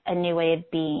thinking, a new way of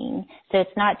being. So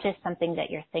it's not just something that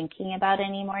you're thinking about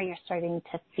anymore. You're starting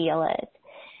to feel it.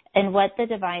 And what the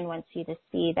divine wants you to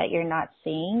see that you're not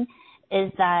seeing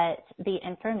is that the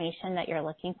information that you're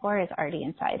looking for is already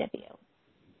inside of you.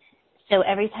 So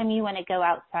every time you want to go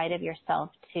outside of yourself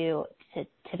to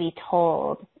be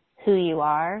told who you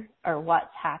are or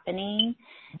what's happening,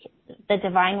 the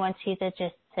divine wants you to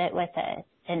just sit with it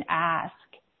and ask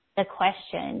the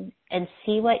question and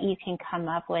see what you can come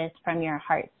up with from your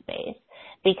heart space,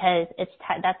 because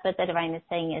that's what the divine is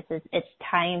saying is it's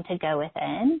time to go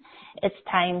within. It's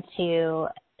time to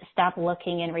stop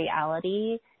looking in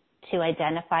reality to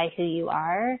identify who you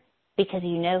are, because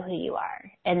you know who you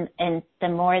are. And the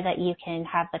more that you can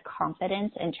have the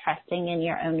confidence and trusting in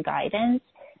your own guidance,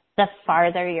 the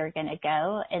farther you're going to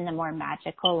go and the more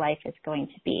magical life is going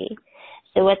to be.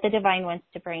 So what the divine wants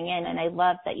to bring in, and I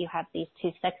love that you have these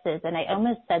 2 sixes, and I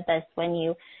almost said this when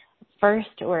you first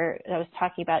I was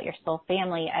talking about your soul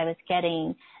family, I was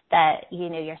getting that,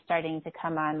 you're starting to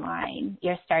come online.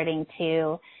 You're starting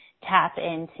to tap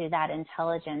into that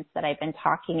intelligence that I've been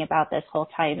talking about this whole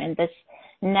time. And this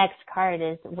next card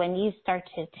is when you start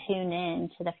to tune in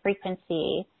to the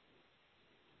frequency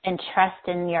and trust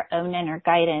in your own inner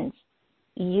guidance,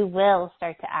 you will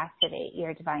start to activate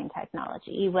your divine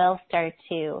technology. You will start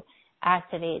to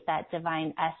activate that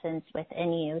divine essence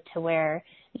within you to where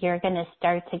you're going to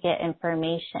start to get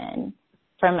information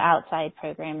from outside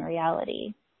program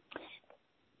reality.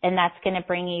 And that's going to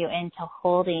bring you into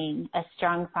holding a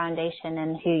strong foundation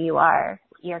in who you are.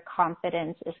 Your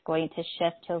confidence is going to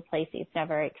shift to a place you've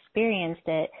never experienced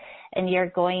it, and you're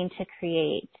going to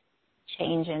create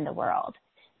change in the world.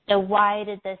 So why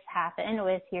did this happen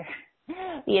with your,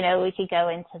 we could go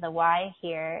into the why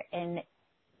here, and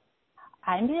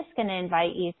I'm just going to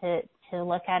invite you to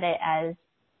look at it as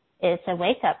it's a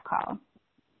wake-up call.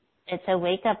 It's a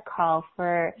wake-up call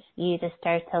for you to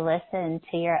start to listen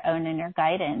to your own inner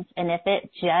guidance. And if it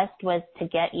just was to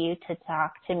get you to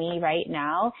talk to me right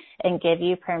now and give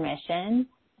you permission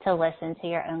to listen to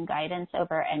your own guidance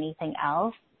over anything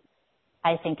else,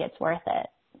 I think it's worth it.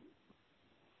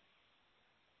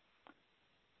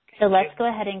 So let's go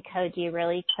ahead and code you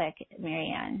really quick,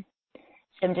 Marianne.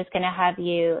 So I'm just going to have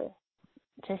you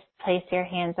just place your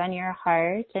hands on your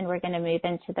heart, and we're going to move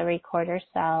into the recorder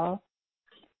cell.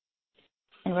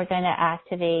 And we're going to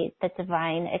activate the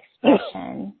divine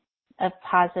expression of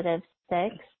positive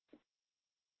 6,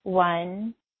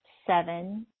 1,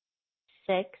 7,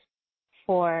 6,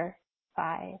 4,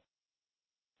 5.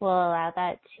 We'll allow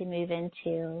that to move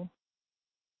into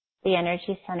the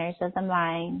energy centers of the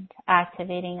mind,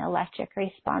 activating electric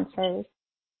responses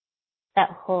that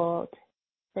hold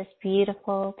this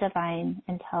beautiful divine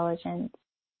intelligence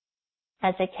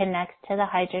as it connects to the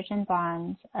hydrogen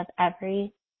bonds of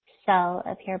every cell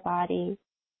of your body,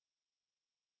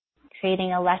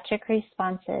 creating electric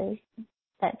responses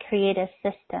that create a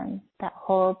system that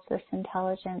holds this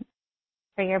intelligence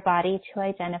for your body to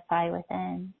identify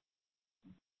within.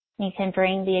 You can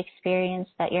bring the experience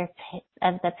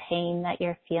of the pain that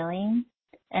you're feeling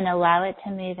and allow it to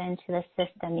move into the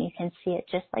system. You can see it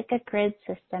just like a grid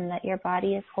system that your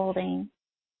body is holding.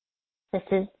 This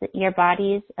is your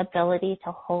body's ability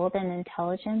to hold an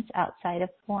intelligence outside of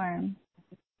form.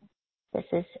 This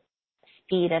is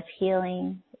speed of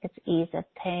healing. It's ease of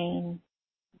pain.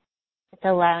 It's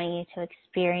allowing you to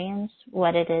experience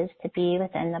what it is to be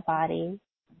within the body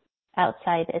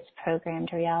outside its programmed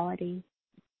reality.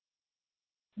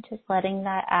 Just letting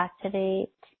that activate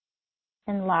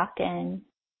and lock in.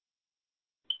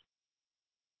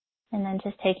 And then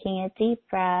just taking a deep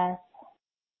breath.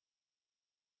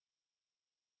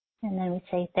 And then we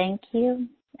say, thank you.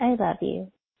 I love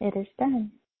you. It is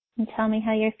done. And tell me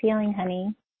how you're feeling,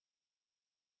 honey.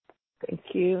 Thank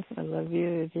you. I love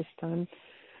you. It is done.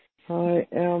 I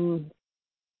am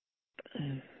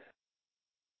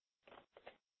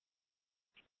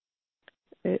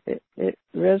it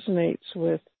resonates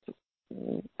with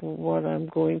what I'm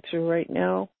going through right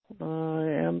now. I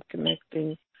am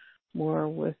connecting more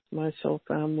with my soul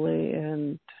family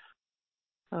and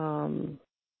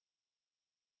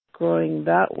growing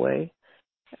that way,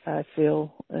 I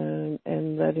feel,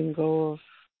 and letting go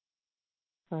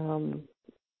of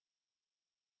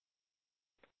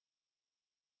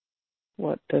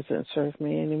what doesn't serve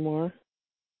me anymore.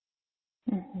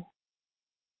 Mm-hmm.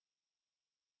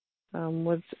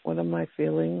 What am I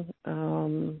feeling?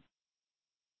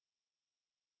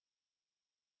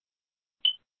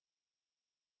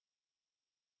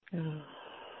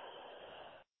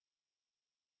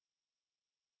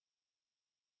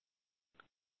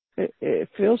 It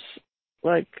feels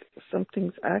like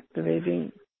something's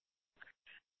activating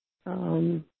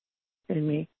in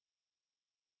me.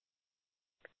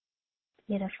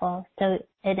 Beautiful. So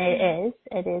it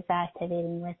is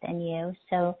activating within you.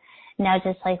 So now,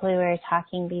 just like we were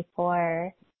talking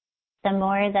before, the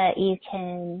more that you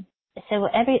can,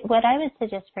 what I would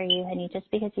suggest for you, honey, just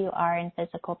because you are in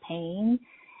physical pain,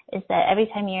 is that every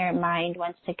time your mind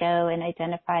wants to go and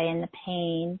identify in the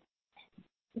pain,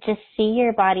 just see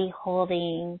your body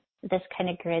holding this kind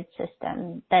of grid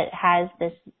system that has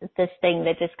this thing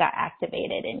that just got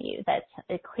activated in you, that's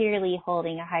clearly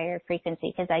holding a higher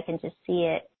frequency, because I can just see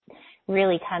it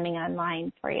really coming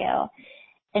online for you.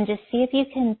 And just see if you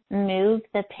can move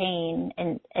the pain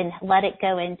and let it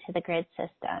go into the grid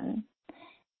system,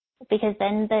 because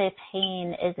then the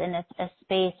pain is in a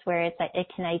space where it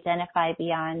can identify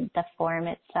beyond the form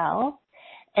itself.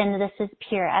 And this is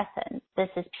pure essence. This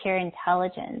is pure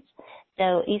intelligence.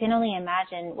 So you can only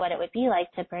imagine what it would be like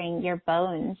to bring your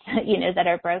bones, that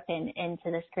are broken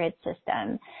into this grid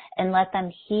system and let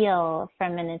them heal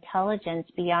from an intelligence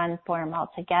beyond form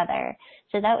altogether.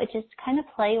 So that would just kind of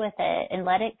play with it and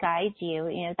let it guide you.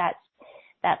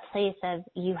 that place of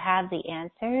you have the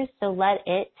answers, so let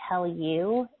it tell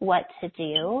you what to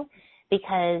do,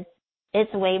 because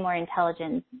it's way more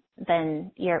intelligent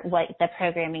than the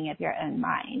programming of your own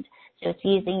mind. So it's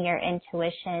using your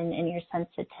intuition and your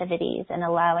sensitivities and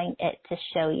allowing it to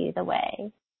show you the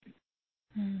way.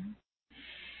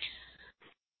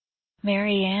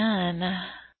 Marianne,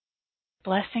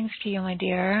 blessings to you, my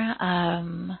dear.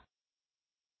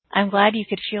 I'm glad you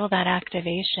could feel that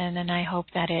activation, and I hope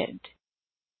that it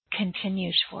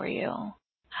continues for you.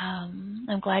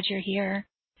 I'm glad you're here.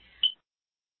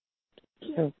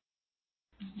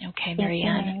 Okay,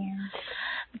 Marianne.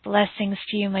 Blessings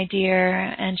to you, my dear.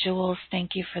 And Jules,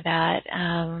 thank you for that.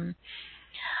 I'm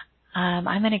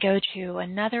going to go to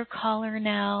another caller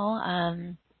now.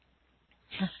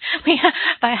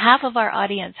 By half of our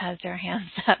audience has their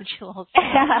hands up, Jules.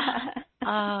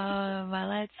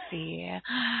 Let's see.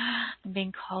 I'm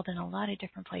being called in a lot of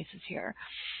different places here.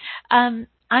 I'm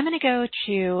going to go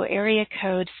to area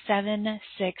code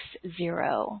 760.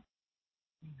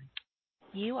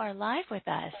 You are live with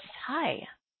us. Hi.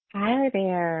 Hi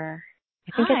there.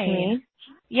 I think it's me.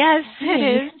 Yes,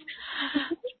 it is.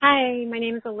 Hi, my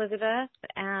name is Elizabeth,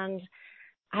 and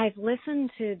I've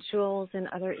listened to Jules in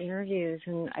other interviews,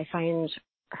 and I find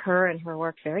her and her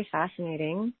work very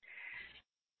fascinating.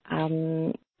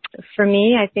 For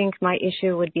me, I think my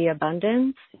issue would be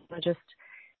abundance. I just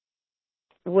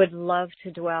would love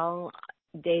to dwell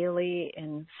daily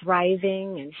in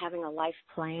thriving and having a life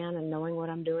plan and knowing what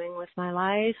I'm doing with my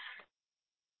life.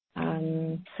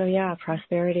 So yeah,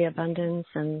 prosperity, abundance,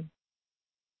 and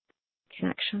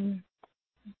connection.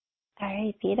 All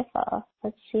right, beautiful.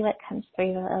 Let's see what comes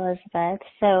through, Elizabeth.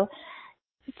 So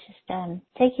just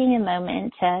taking a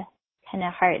moment to kind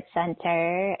of heart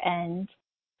center, and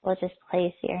we'll just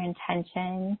place your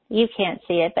intention. You can't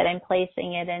see it, but I'm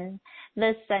placing it in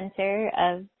the center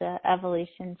of the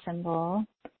evolution symbol.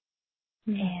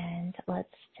 And let's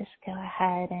just go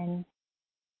ahead and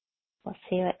we'll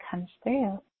see what comes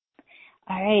through.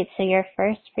 All right, so your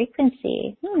first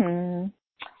frequency.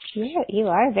 You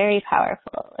are very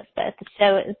powerful, Elizabeth.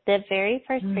 So the very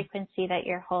first frequency that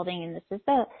you're holding, and this is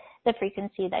the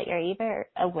frequency that you're either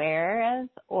aware of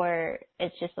or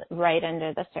it's just right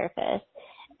under the surface.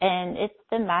 And it's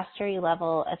the mastery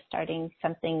level of starting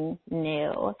something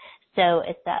new. So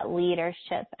it's that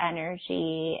leadership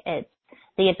energy. It's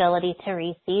the ability to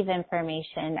receive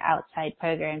information outside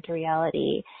programmed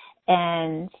reality.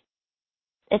 And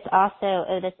it's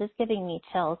also, this is giving me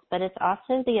chills, but it's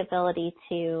also the ability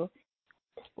to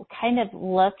kind of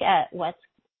look at what's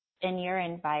in your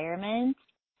environment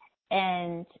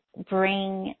and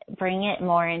bring it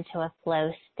more into a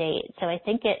flow state. So I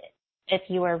think if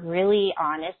you are really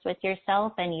honest with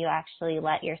yourself and you actually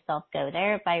let yourself go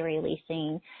there by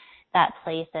releasing that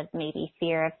place of maybe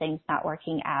fear of things not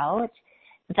working out,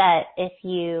 that if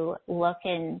you look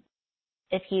and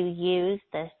if you use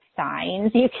the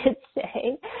signs, you could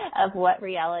say, of what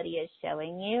reality is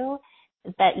showing you,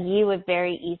 that you would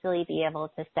very easily be able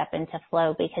to step into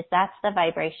flow, because that's the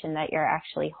vibration that you're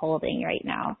actually holding right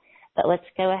now. But let's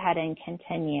go ahead and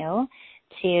continue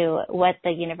to what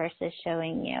the universe is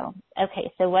showing you. Okay,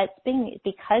 so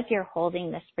because you're holding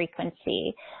this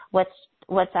frequency,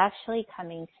 what's actually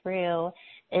coming through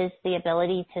is the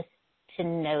ability to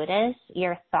notice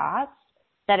your thoughts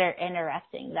that are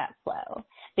interrupting that flow,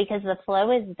 because the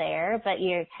flow is there, but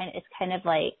it's kind of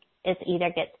like it either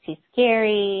gets too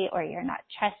scary or you're not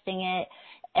trusting it.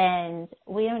 And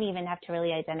we don't even have to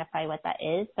really identify what that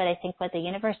is. But I think what the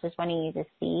universe is wanting you to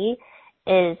see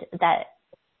is that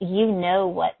you know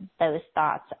what those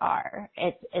thoughts are.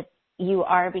 You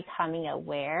are becoming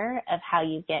aware of how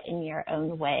you get in your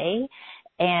own way.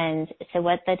 And so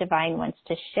what the divine wants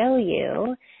to show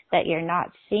you that you're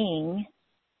not seeing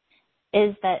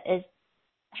is, oh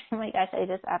my gosh, I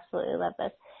just absolutely love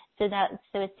this.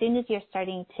 So as soon as you're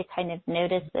starting to kind of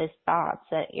notice those thoughts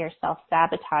that you're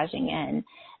self-sabotaging in,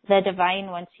 the divine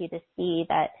wants you to see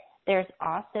that there's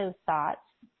also thoughts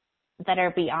that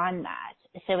are beyond that.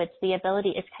 So it's the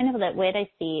ability, it's kind of the way I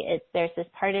see it, there's this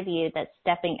part of you that's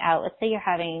stepping out. Let's say you're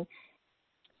having,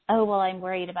 oh, well, I'm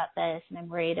worried about this and I'm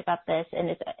worried about this.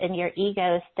 And your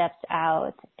ego steps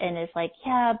out and is like,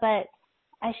 yeah, but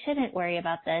I shouldn't worry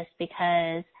about this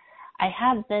because I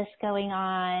have this going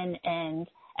on and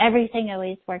everything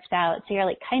always works out. So you're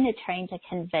like kind of trying to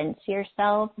convince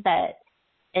yourself that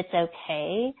it's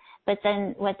okay. But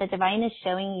then what the divine is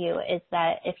showing you is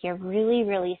that if you're really,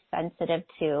 really sensitive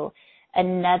to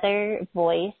another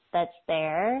voice that's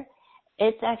there,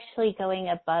 it's actually going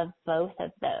above both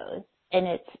of those. And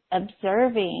it's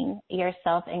observing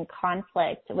yourself in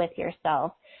conflict with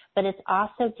yourself, but it's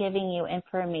also giving you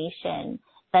information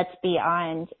that's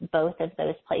beyond both of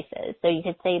those places. So you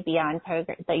could say beyond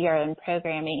your own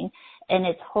programming, and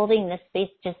it's holding this space,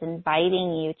 just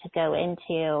inviting you to go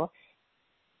into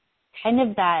kind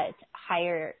of that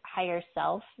higher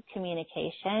self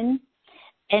communication.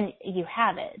 And you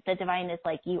have it. The divine is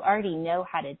like, you already know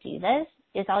how to do this.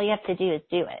 It's all you have to do is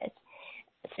do it.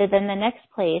 So then the next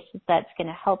place that's going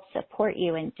to help support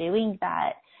you in doing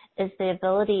that is the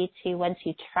ability to, once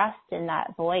you trust in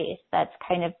that voice that's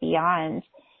kind of beyond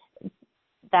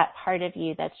that part of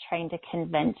you that's trying to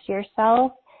convince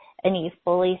yourself, and you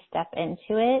fully step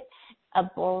into it, a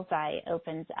bullseye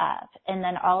opens up. And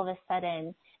then all of a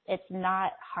sudden, it's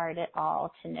not hard at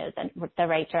all to know the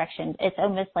right direction. It's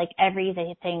almost like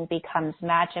everything becomes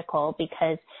magical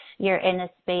because you're in a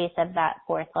space of that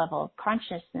fourth level of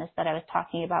consciousness that I was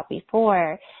talking about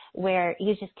before, where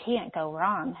you just can't go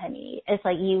wrong, honey. It's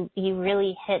like you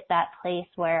really hit that place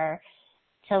where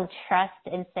to trust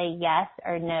and say yes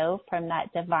or no from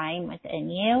that divine within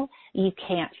you, you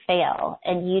can't fail.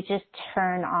 And you just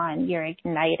turn on, you're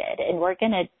ignited. And we're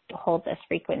going to hold this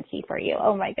frequency for you.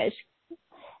 Oh my gosh.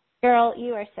 Girl,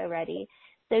 you are so ready.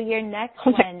 So your next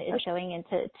one is going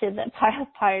into the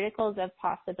particles of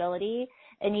possibility,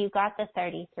 and you got the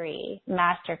 33,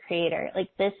 Master Creator. Like,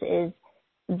 this is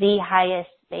the highest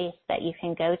space that you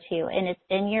can go to, and it's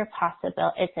in your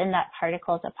it's in that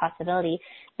particles of possibility.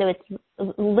 So it's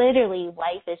literally,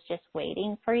 life is just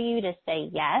waiting for you to say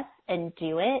yes and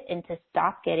do it, and to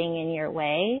stop getting in your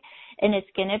way. And it's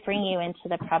going to bring you into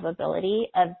the probability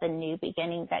of the new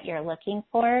beginning that you're looking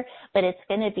for, but it's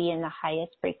going to be in the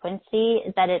highest frequency,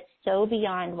 that it's so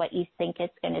beyond what you think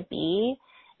it's going to be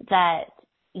that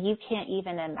you can't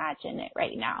even imagine it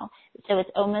right now. So it's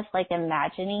almost like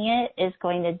imagining it is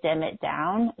going to dim it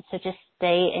down. So just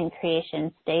stay in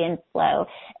creation, stay in flow.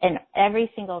 And every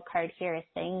single card here is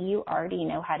saying you already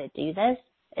know how to do this.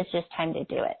 It's just time to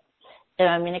do it. So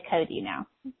I'm going to code you now.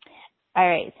 All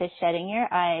right, so shutting your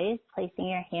eyes, placing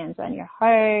your hands on your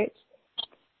heart.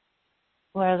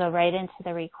 We'll go right into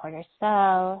the recorder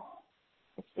cell.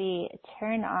 As we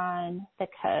turn on the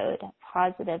code,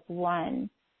 positive 1,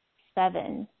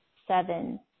 7,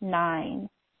 7, 9,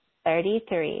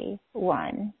 33,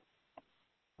 1.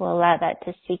 We'll allow that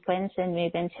to sequence and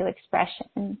move into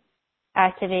expression,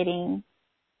 activating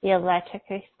the electric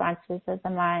responses of the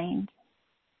mind,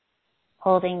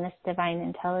 holding this divine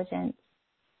intelligence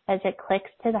as it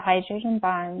clicks to the hydrogen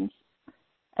bonds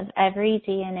of every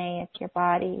DNA of your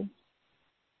body,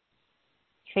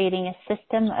 creating a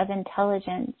system of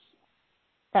intelligence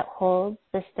that holds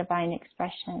this divine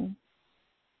expression.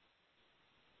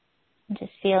 And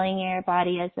just feeling your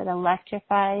body as it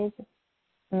electrifies,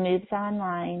 moves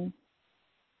online,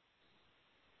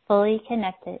 fully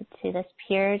connected to this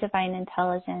pure divine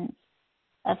intelligence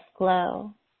of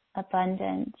flow,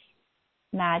 abundance,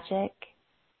 magic,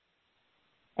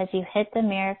 as you hit the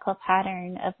miracle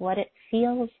pattern of what it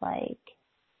feels like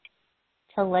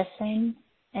to listen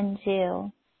and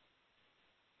do,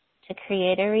 to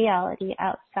create a reality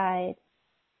outside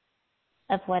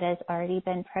of what has already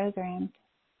been programmed.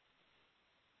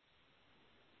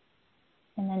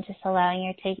 And then just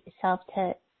allowing yourself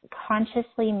to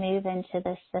consciously move into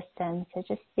this system. So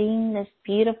just seeing this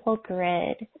beautiful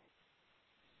grid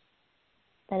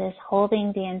that is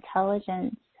holding the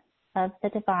intelligence of the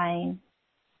divine,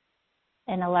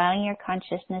 and allowing your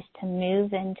consciousness to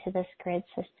move into this grid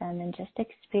system and just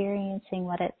experiencing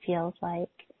what it feels like,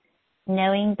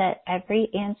 knowing that every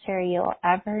answer you'll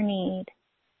ever need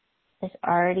is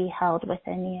already held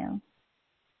within you.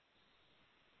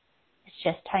 It's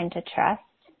just time to trust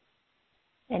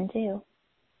and do.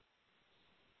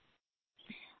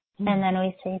 And then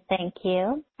we say thank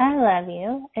you. I love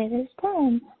you. It is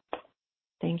done.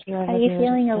 Thank you. How are you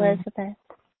feeling, Elizabeth?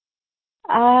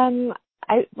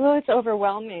 Well, it's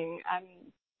overwhelming. I'm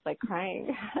like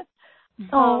crying.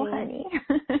 Oh, honey.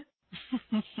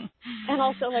 And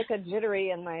also like a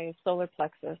jittery in my solar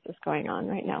plexus is going on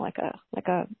right now, like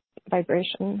a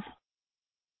vibration.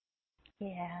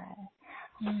 Yeah.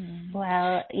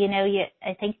 Well,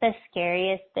 I think the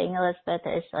scariest thing, Elizabeth,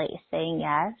 is like saying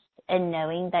yes and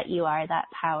knowing that you are that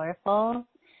powerful.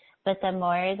 But the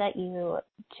more that you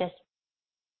just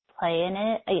play in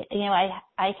it,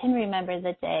 I can remember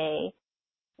the day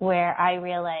where I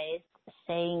realized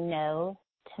saying no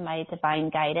to my divine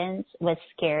guidance was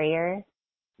scarier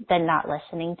than not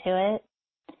listening to it.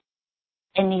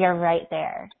 And you're right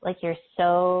there. Like, you're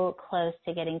so close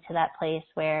to getting to that place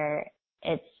where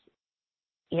it's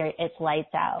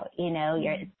lights out,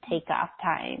 your takeoff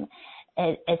time.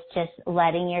 It's just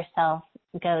letting yourself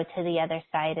go to the other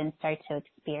side and start to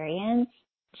experience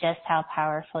just how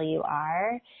powerful you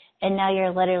are. and now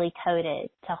you're literally coded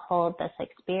to hold this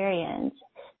experience.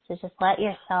 So just let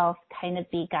yourself kind of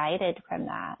be guided from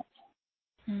that.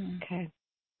 Okay.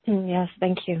 Yes,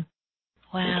 thank you.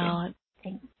 Wow.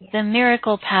 Thank you. The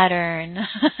miracle pattern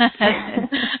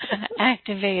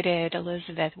activated,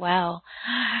 Elizabeth. Wow.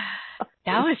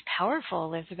 That was powerful,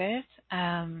 Elizabeth.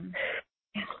 I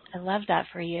love that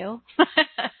for you.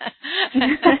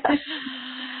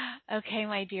 Okay,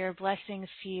 my dear, blessings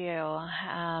to you.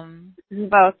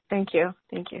 Both. Thank you.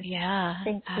 Thank you. Yeah.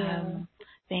 Thank you.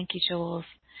 Thank you, Jules.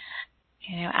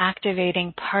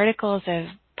 Activating particles of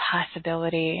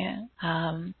possibility,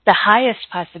 the highest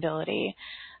possibility.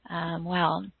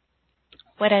 Well,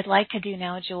 what I'd like to do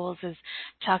now, Jules, is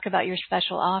talk about your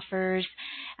special offers,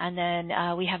 and then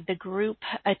we have the group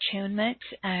attunement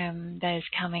that is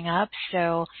coming up.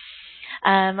 So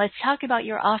let's talk about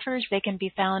your offers. They can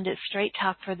be found at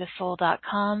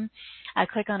straighttalkforthesoul.com.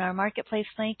 Click on our marketplace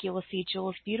link. You will see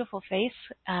Jules' beautiful face.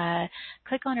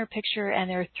 Click on her picture, and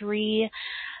there are 3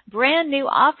 brand new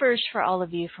offers for all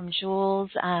of you from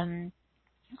Jules.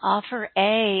 Offer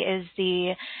A is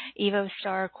the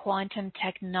EvoStar Quantum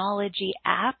Technology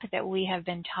app that we have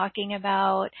been talking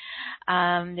about.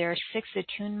 There are 6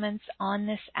 attunements on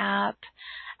this app.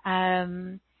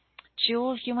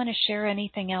 Jules, do you want to share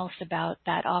anything else about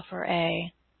that Offer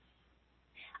A?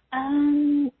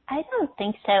 I don't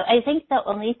think so. I think the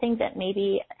only thing that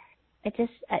maybe that it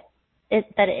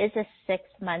is a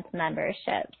 6-month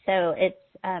membership. So it's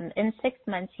in 6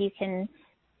 months you can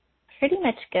pretty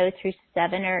much go through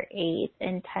 7 or 8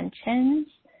 intentions,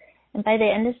 and by the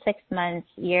end of 6 months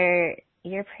you're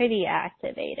pretty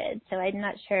activated. So I'm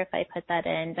not sure if I put that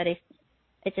in, but I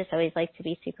just always like to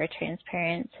be super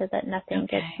transparent so that nothing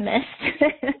gets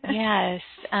missed. Yes.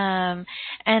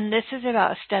 And this is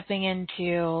about stepping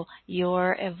into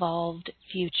your evolved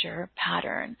future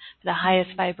pattern, the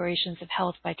highest vibrations of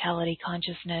health, vitality,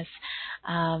 consciousness.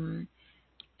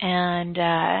 And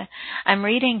I'm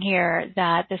reading here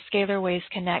that the scalar waves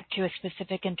connect to a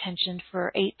specific intention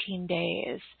for 18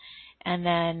 days. And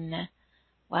then,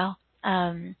 well,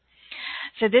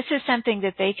 so this is something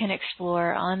that they can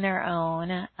explore on their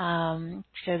own.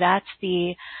 So that's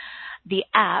the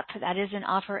app. That is an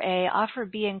Offer A. Offer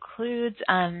B includes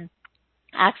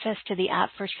access to the app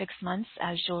for 6 months,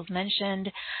 as Jules mentioned.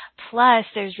 Plus,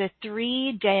 there's a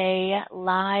 3-day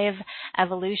live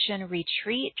evolution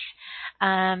retreat.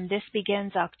 This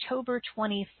begins October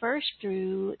 21st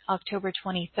through October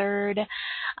 23rd.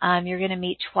 You're going to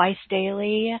meet twice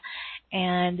daily,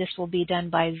 and this will be done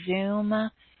by Zoom,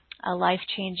 a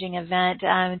life-changing event.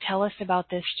 Tell us about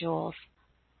this, Jules.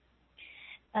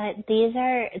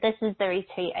 This is the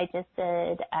retreat I just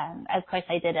did. Of course,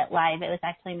 I did it live. It was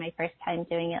actually my first time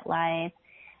doing it live.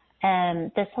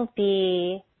 This will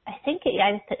be, I think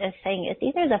I was saying it's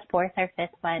either the 4th or 5th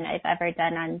one I've ever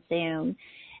done on Zoom.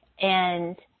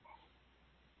 And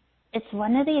it's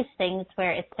one of these things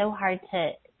where it's so hard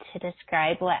to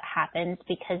describe what happens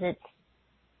because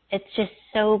it's just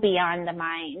so beyond the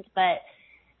mind, but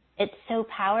it's so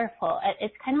powerful.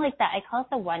 It's kind of like that. I call it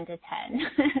the 1 to 10.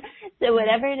 So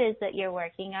whatever it is that you're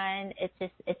working on, it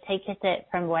takes it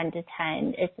from 1 to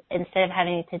 10. It's instead of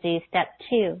having to do step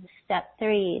 2, step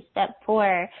 3, step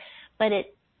 4, but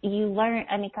you learn.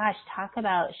 I mean, gosh, talk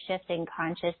about shifting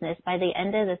consciousness. By the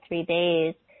end of the 3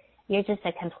 days, you're just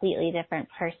a completely different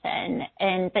person,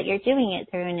 but you're doing it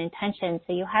through an intention,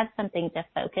 so you have something to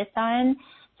focus on.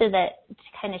 So that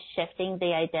kind of shifting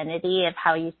the identity of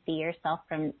how you see yourself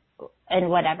and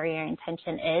whatever your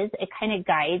intention is, it kind of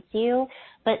guides you,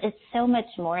 but it's so much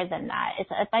more than that.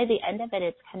 By the end of it,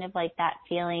 it's kind of like that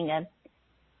feeling of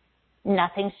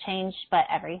nothing's changed, but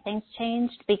everything's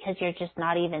changed because you're just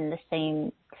not even the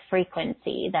same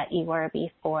frequency that you were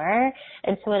before.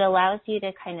 And so it allows you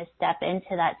to kind of step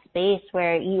into that space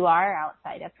where you are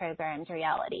outside of programmed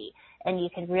reality and you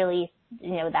can really,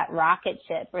 that rocket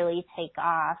ship really take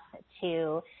off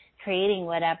to creating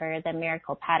whatever the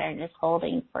miracle pattern is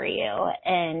holding for you.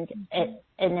 And it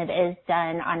is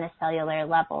done on a cellular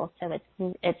level. So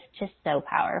it's just so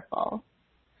powerful.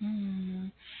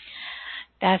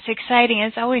 That's exciting.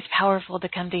 It's always powerful to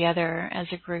come together as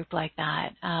a group like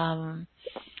that.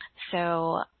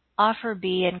 So Offer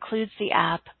B includes the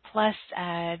app plus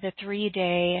the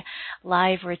 3-day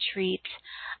live retreat.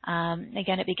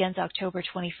 Again, it begins October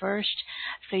 21st.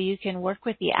 So you can work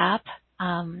with the app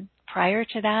prior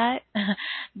to that.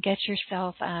 Get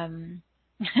yourself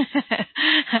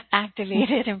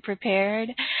activated and prepared.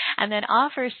 And then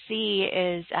Offer C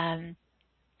is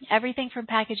everything from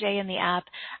Package A in the app,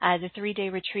 the 3-day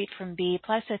retreat from B,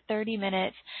 plus a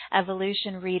 30-minute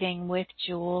evolution reading with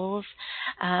Jules.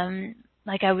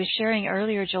 like I was sharing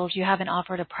earlier, Jules, you haven't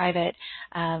offered a private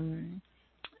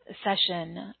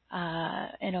session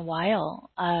in a while.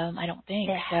 I don't think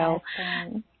so.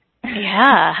 Yeah,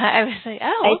 I was like,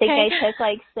 oh, okay. I think I took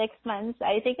like 6 months.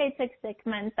 I think I took 6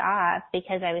 months off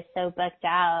because I was so booked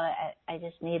out. I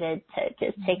just needed to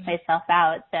just take myself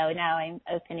out. So now I'm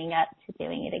opening up to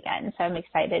doing it again. So I'm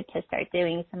excited to start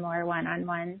doing some more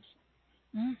one-on-ones.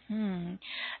 Mm-hmm.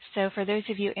 So for those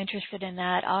of you interested in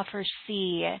that, Offer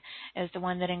C is the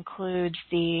one that includes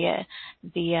the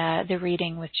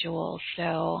reading with Jules.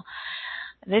 So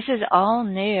this is all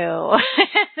new.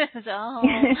 This is all.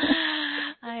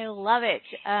 I love it.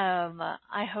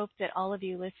 I hope that all of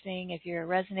you listening, if you're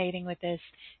resonating with this,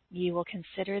 you will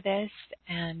consider this.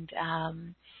 And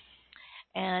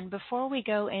before we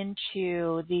go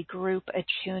into the group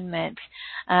attunement,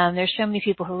 there's so many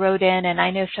people who wrote in, and I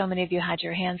know so many of you had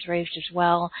your hands raised as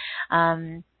well.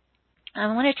 I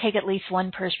want to take at least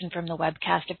one person from the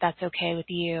webcast, if that's okay with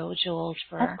you, Jules,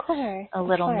 for a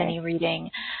little mini reading.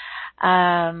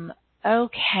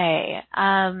 Okay.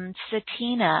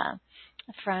 Satina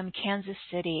from Kansas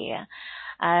City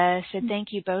said,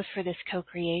 thank you both for this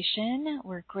co-creation.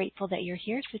 We're grateful that you're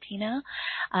here, Satina.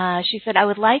 She said, I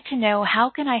would like to know, how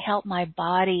can I help my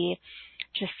body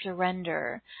to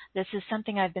surrender? This is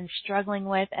something I've been struggling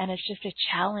with, and it's just a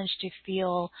challenge to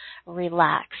feel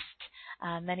relaxed.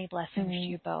 Many blessings to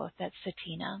you both. That's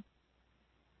Satina.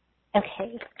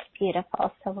 Okay,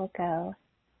 beautiful. So we'll go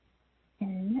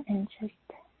in and just,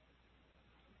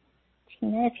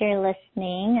 Tina, if you're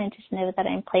listening, and just know that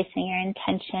I'm placing your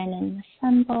intention in the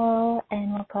symbol,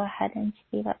 and we'll go ahead and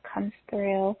see what comes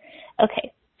through.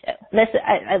 Okay, so this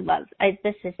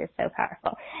this is just so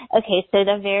powerful. Okay, so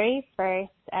the very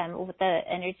first, the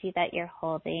energy that you're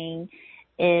holding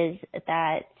is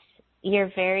that you're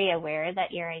very aware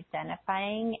that you're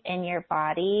identifying in your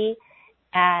body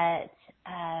at,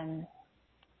 how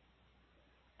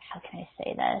can I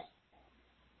say this?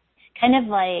 Kind of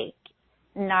like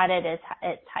not at its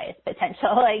highest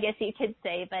potential, I guess you could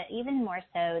say, but even more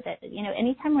so that,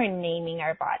 anytime we're naming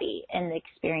our body and the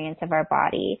experience of our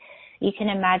body, you can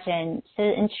imagine, so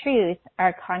in truth,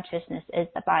 our consciousness is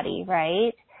the body,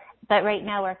 right? But right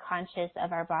now we're conscious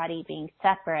of our body being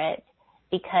separate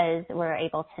because we're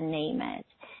able to name it.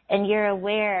 And you're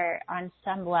aware on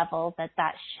some level that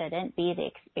shouldn't be the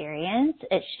experience.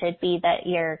 It should be that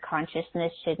your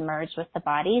consciousness should merge with the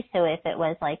body. So if it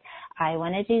was like, I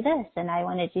want to do this and I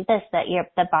want to do this, that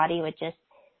the body would just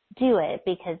do it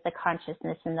because the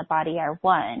consciousness and the body are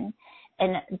one.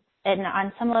 And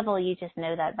on some level, you just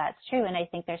know that that's true. And I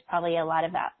think there's probably a lot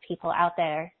of people out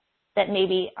there that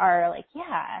maybe are like,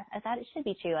 yeah, I thought it should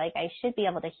be true. Like, I should be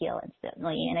able to heal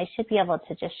instantly, and I should be able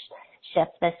to just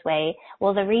shift this way.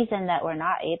 Well, the reason that we're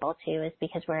not able to is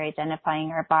because we're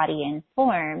identifying our body and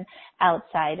form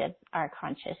outside of our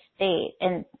conscious state.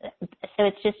 And so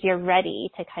it's just, you're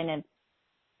ready to kind of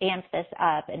amp this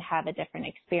up and have a different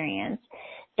experience.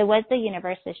 So what the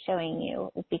universe is showing you,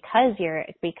 because you're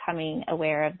becoming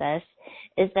aware of this,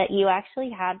 is that you actually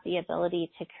have the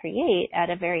ability to create at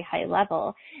a very high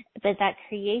level, but that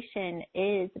creation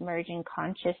is merging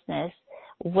consciousness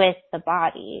with the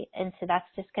body. And so that's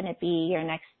just going to be your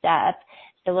next step.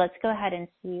 So let's go ahead and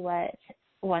see what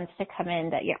wants to come in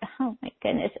that oh my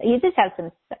goodness, you just have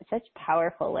such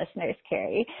powerful listeners,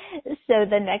 Carrie. So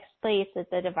the next place that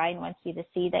the divine wants you to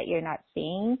see that you're not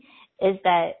seeing is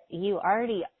that you are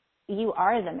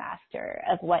the master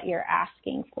of what you're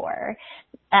asking for.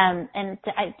 And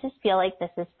I just feel like this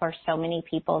is for so many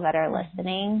people that are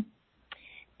listening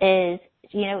is,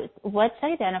 let's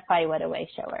identify what a way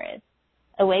shower is.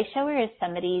 A way shower is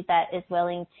somebody that is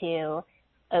willing to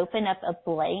open up a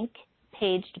blank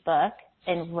paged book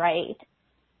and write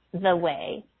the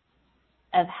way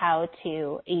of how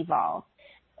to evolve,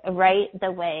 write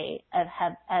the way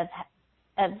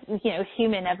of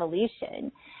human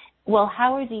evolution. Well,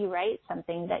 how do you write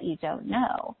something that you don't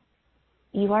know?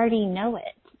 You already know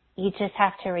it. You just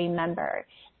have to remember.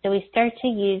 So we start to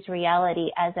use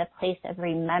reality as a place of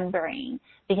remembering,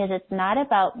 because it's not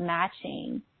about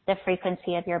matching the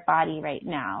frequency of your body right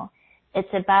now.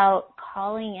 It's about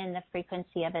calling in the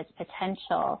frequency of its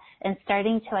potential and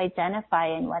starting to identify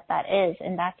in what that is.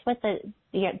 And that's what the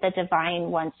divine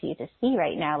wants you to see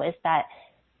right now, is that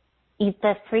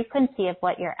the frequency of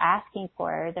what you're asking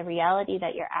for, the reality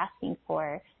that you're asking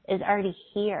for, is already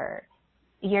here.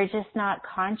 You're just not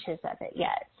conscious of it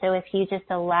yet. So if you just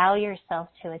allow yourself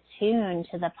to attune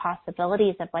to the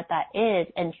possibilities of what that is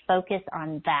and focus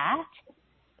on that,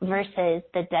 versus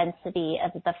the density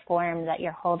of the form that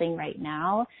you're holding right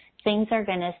now, things are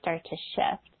going to start to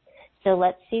shift. So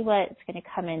let's see what's going to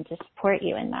come in to support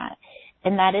you in that.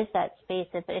 And that is that space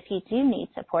of, if you do need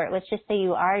support, let's just say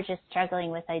you are just struggling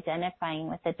with identifying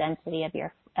with the density of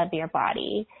your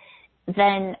body,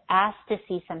 then ask to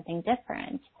see something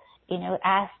different.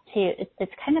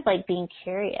 It's kind of like being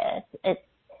curious.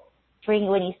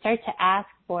 When you start to ask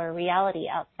for reality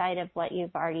outside of what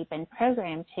you've already been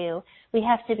programmed to, we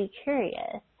have to be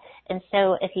curious. And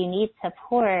so if you need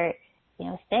support,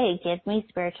 say, give me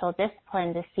spiritual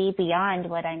discipline to see beyond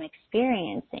what I'm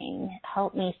experiencing.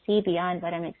 Help me see beyond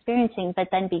what I'm experiencing, but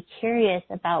then be curious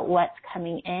about what's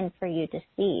coming in for you to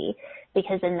see.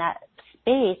 Because in that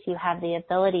space, you have the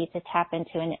ability to tap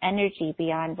into an energy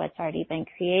beyond what's already been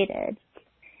created.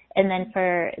 And then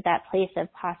for that place of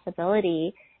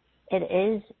possibility, it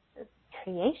is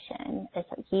creation. It's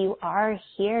like you are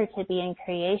here to be in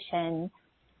creation.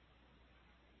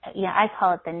 I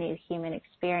call it the new human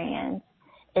experience,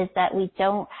 is that we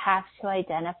don't have to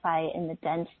identify in the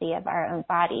density of our own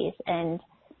bodies. And,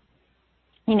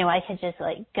 I could just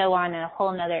go on a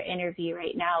whole nother interview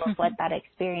right now of what that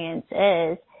experience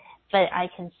is, but I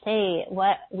can say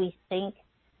what we think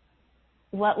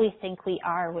we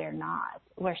are, we're not.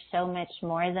 We're so much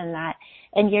more than that.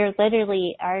 And you're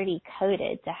literally already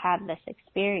coded to have this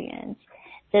experience.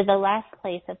 So the last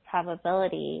place of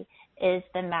probability is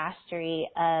the mastery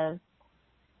of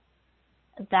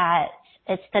that.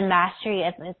 It's the mastery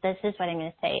of, this is what I'm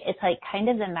going to say. It's kind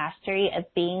of the mastery of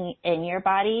being in your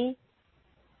body,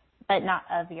 but not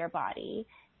of your body.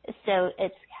 So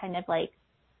it's kind of like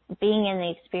being in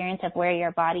the experience of where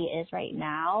your body is right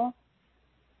now,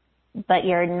 but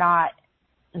you're not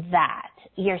that.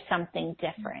 You're something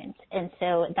different. And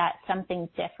so that something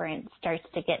different starts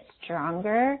to get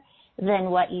stronger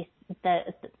than what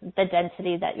the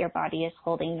density that your body is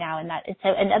holding now. And so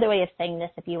another way of saying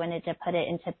this, if you wanted to put it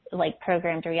into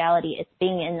programmed reality, it's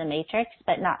being in the matrix,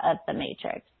 but not of the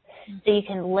matrix. Mm-hmm. So you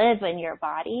can live in your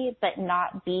body, but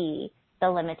not be the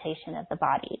limitation of the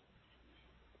body.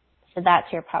 So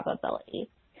that's your probability.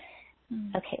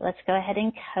 Mm-hmm. Okay, let's go ahead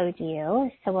and code you.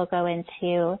 So we'll go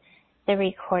into the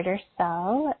recorder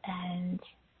cell, and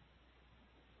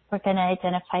we're going to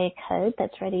identify a code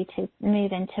that's ready to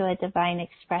move into a divine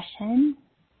expression.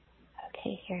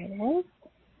 Okay, here it is.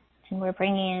 And we're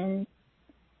bringing in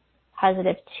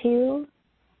positive 2,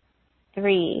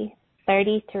 3,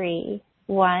 33,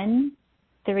 1,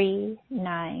 3,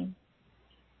 9.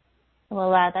 We'll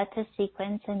allow that to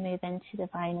sequence and move into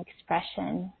divine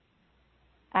expression,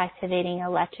 activating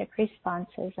electric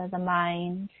responses of the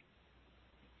mind,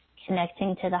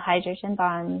 connecting to the hydrogen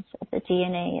bonds of the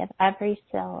DNA of every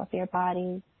cell of your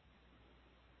body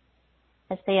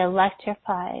as they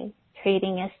electrify,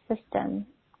 creating a system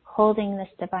holding this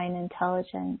divine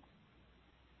intelligence,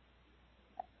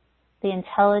 the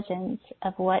intelligence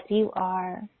of what you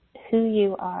are, who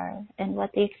you are, and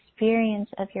what the experience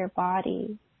of your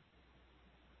body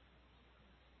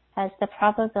has the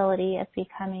probability of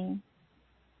becoming,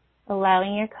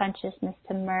 allowing your consciousness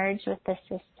to merge with the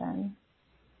system.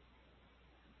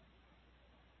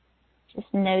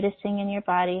 Just noticing in your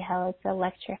body how it's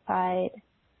electrified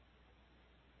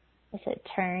as it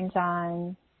turns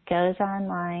on, goes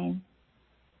online.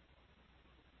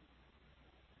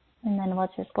 And then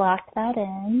we'll just lock that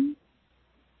in.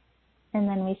 And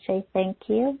then we say, thank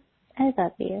you, I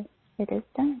love you. It is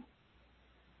done.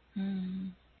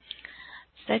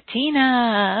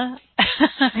 Satina.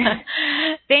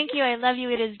 Thank you, I love you,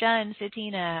 it is done,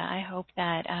 Satina. I hope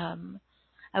that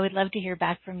I would love to hear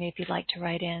back from you if you'd like to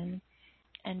write in.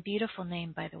 And beautiful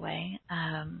name, by the way.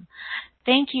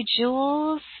 Thank you,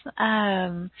 Jules.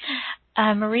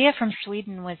 Maria from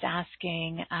Sweden was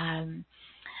asking,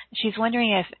 she's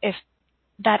wondering if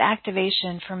that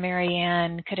activation for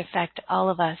Marianne could affect all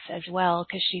of us as well,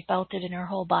 because she felt it in her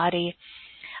whole body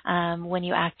when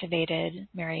you activated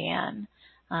Marianne.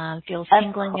 Feels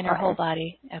tingling in her whole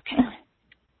body. Okay.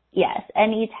 Yes,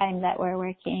 anytime that we're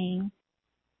working,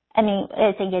 I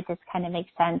think it just kind of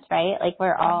makes sense, right?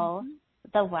 We're all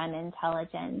the one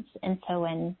intelligence. And so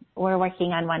when we're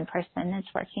working on one person, it's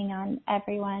working on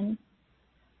everyone.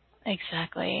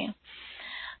 Exactly.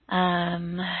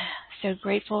 So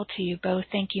grateful to you both.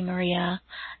 Thank you, Maria.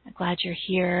 I'm glad you're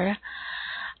here.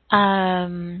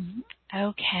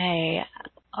 Okay.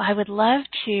 I would love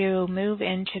to move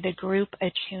into the group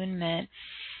attunement.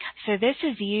 So this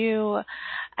is you.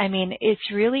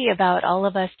 It's really about all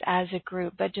of us as a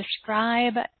group, but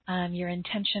describe your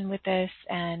intention with this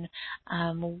and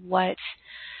what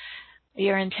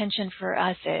your intention for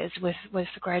us is with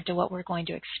regard to what we're going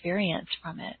to experience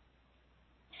from it.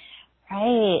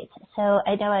 Right. So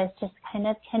I know I was just kind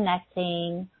of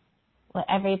connecting with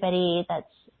everybody that's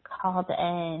called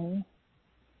in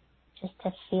just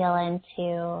to feel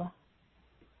into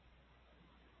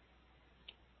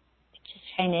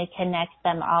trying to connect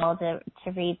them all to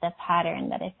read the pattern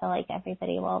that I feel like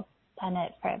everybody will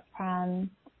benefit from.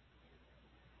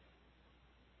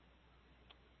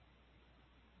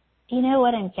 You know,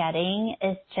 what I'm getting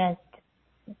is just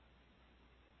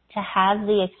to have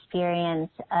the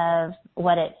experience of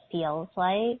what it feels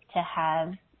like to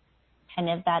have kind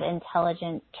of that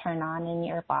intelligence turn on in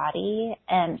your body,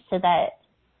 and so that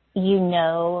you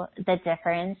know the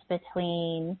difference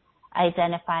between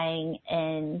identifying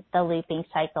in the looping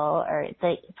cycle or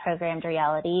the programmed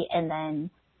reality and then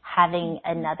having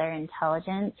another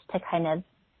intelligence to kind of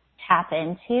tap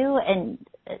into. And,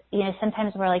 you know,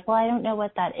 sometimes we're like, well, I don't know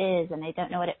what that is and I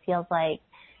don't know what it feels like.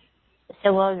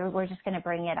 So we're just going to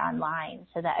bring it online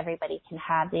so that everybody can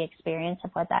have the experience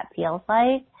of what that feels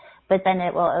like. But then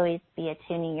it will always be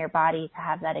attuning your body to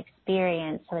have that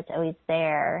experience, so it's always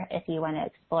there if you want to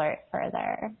explore it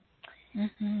further.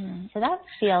 Mm-hmm. So that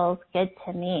feels good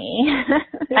to me.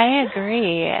 I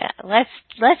agree. Let's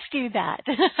do that.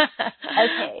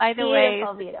 Okay. By the way,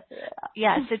 beautiful.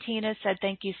 Yeah, Satina said,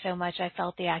 thank you so much. I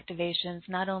felt the activations,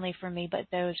 not only for me, but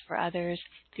those for others.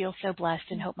 Feel so blessed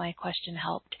and hope my question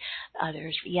helped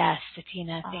others. Yes,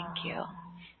 Satina, thank you.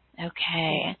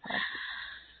 Okay.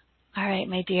 All right,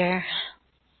 my dear.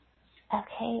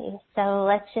 Okay, so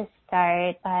let's just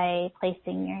start by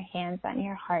placing your hands on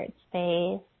your heart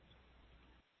space.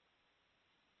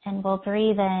 And we'll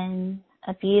breathe in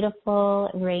a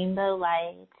beautiful rainbow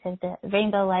light. So the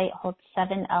rainbow light holds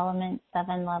 7 elements,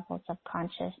 7 levels of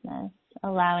consciousness,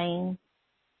 allowing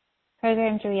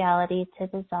programmed reality to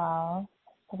dissolve.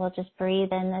 So we'll just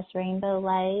breathe in this rainbow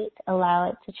light, allow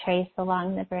it to trace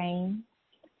along the brain,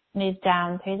 move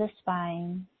down through the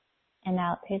spine, and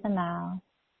out through the mouth.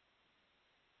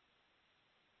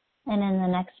 And in the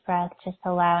next breath, just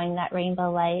allowing that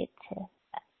rainbow light to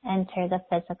enter the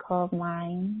physical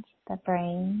mind, the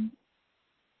brain,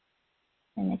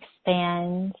 and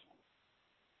expand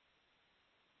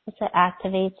as it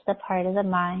activates the part of the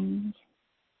mind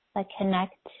that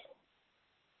connects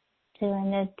to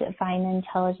a divine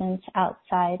intelligence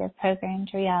outside of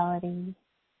programmed reality.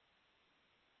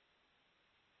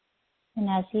 And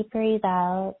as you breathe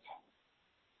out,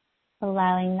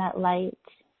 allowing that light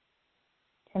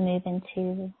to move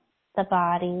into the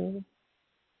body,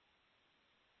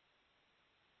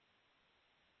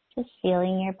 just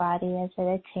feeling your body as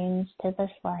it attunes to this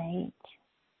light.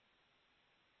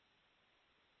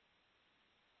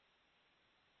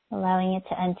 Allowing it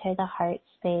to enter the heart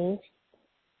space.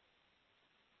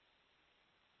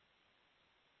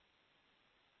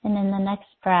 And in the next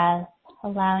breath,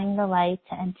 allowing the light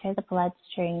to enter the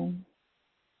bloodstream.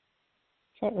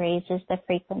 It raises the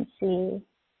frequency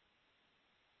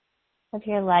of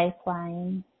your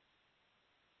lifeline.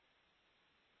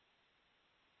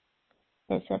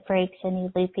 As it breaks any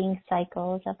looping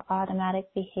cycles of automatic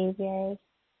behaviors.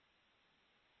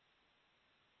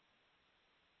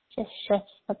 Just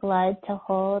shifts the blood to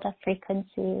hold a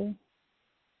frequency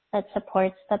that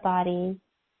supports the body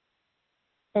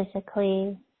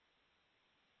physically,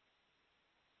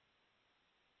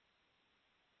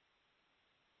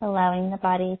 allowing the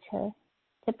body to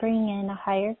bring in a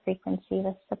higher frequency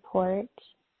with support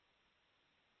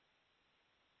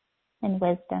and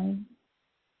wisdom.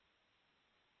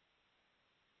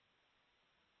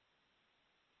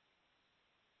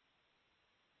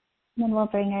 And then we'll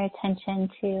bring our attention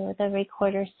to the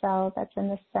recorder cell that's in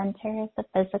the center of the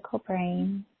physical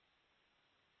brain.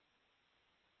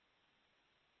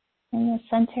 In the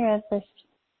center of this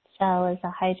cell is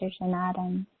a hydrogen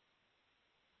atom.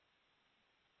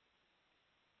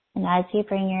 And as you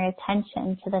bring your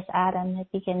attention to this atom, it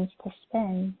begins to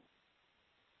spin.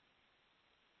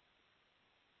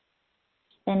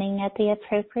 Spinning at the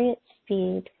appropriate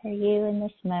speed for you in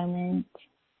this moment.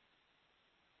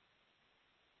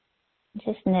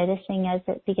 Just noticing as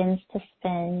it begins to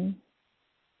spin,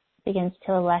 begins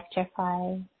to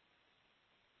electrify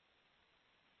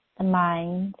the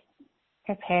mind,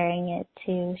 preparing it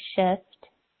to shift,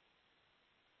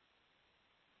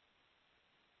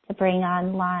 to bring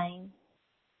online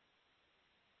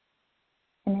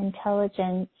an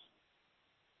intelligence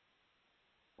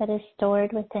that is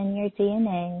stored within your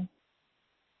DNA,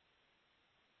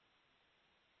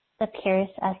 the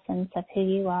purest essence of who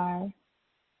you are,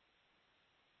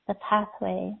 the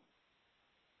pathway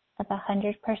of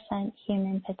 100%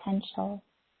 human potential.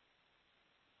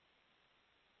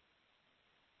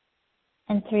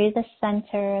 And through the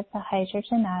center of the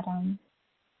hydrogen atom,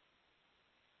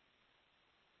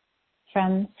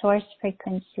 from source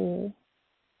frequency,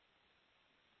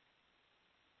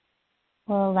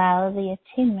 will allow the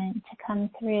attunement to come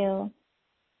through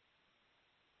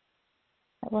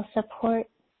that will support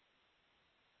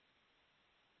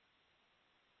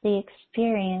the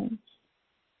experience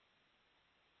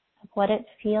of what it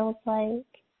feels like,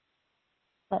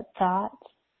 what thoughts,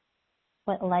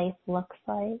 what life looks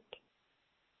like,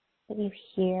 what you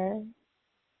hear.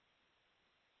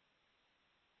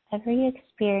 Every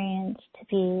experience to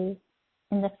be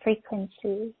in the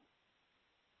frequency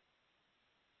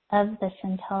of this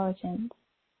intelligence.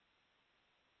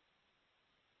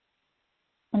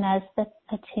 And as the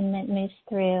attunement moves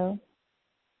through,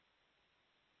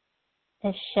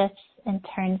 it shifts and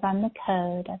turns on the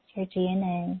code of your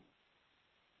DNA,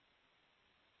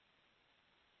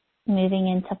 moving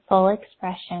into full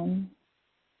expression.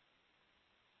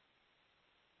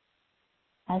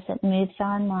 As it moves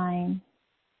online,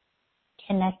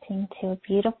 connecting to a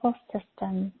beautiful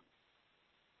system,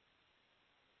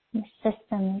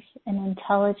 systems and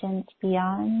intelligence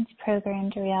beyond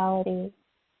programmed reality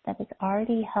that is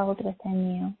already held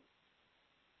within you.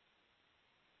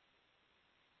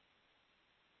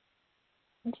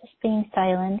 And just being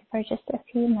silent for just a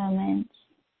few moments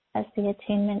as the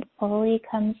attunement fully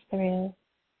comes through,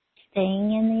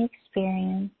 staying in the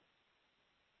experience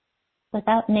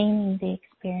without naming the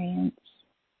experience.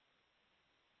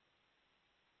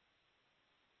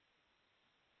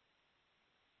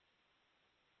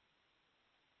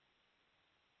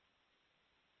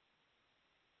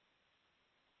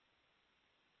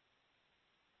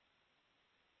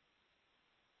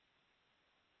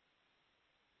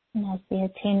 And as the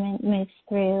attunement moves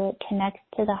through, it connects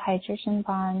to the hydrogen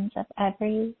bonds of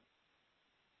every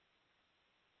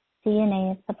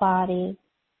DNA of the body,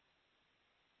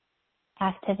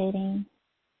 activating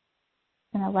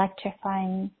and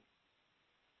electrifying,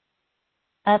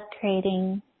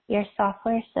 upgrading your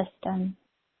software system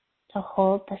to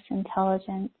hold this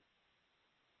intelligence.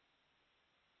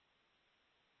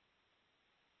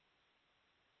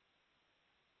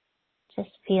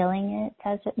 Just feeling it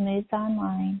as it moves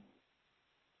online.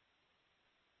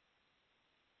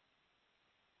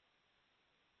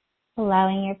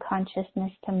 Allowing your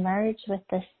consciousness to merge with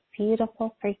this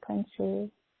beautiful frequency,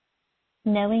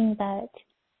 knowing that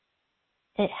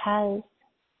it has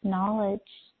knowledge,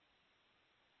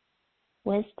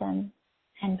 wisdom,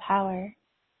 and power.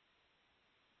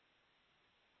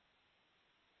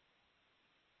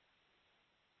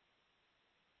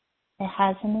 It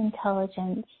has an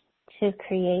intelligence to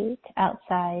create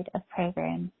outside of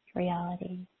programmed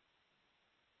reality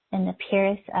in the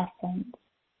purest essence.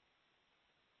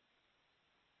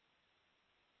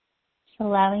 So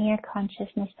allowing your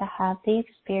consciousness to have the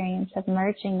experience of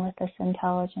merging with this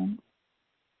intelligence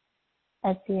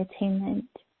as the attunement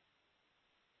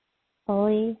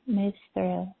fully moves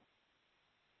through.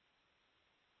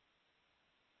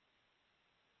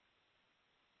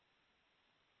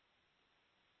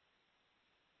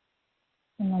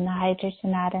 And then the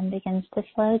hydrogen atom begins to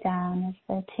slow down as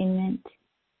the attunement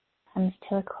comes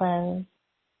to a close,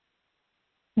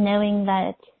 knowing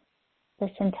that this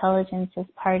intelligence is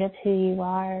part of who you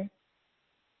are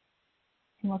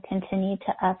and will continue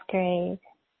to upgrade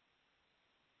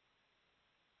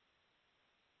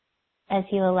as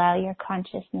you allow your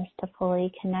consciousness to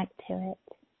fully connect to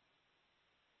it.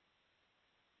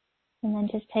 And then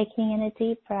just taking in a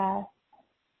deep breath.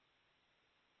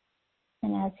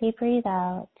 And as you breathe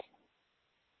out,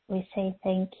 we say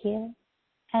thank you,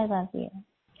 I love you,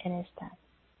 it is done.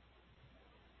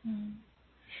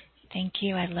 Thank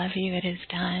you, I love you, it is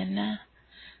done.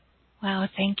 Wow,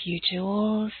 thank you,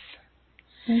 Jules.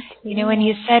 Thank you. You know, when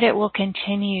you said it will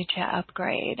continue to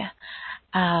upgrade,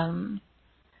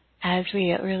 as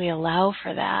we really allow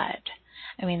for that,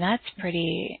 I mean, that's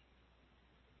pretty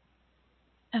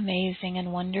amazing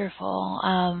and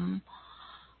wonderful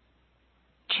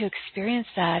to experience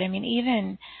that. I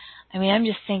mean, I'm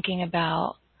just thinking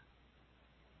about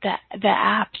the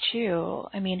app too.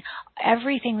 I mean,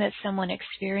 everything that someone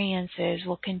experiences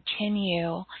will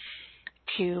continue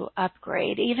to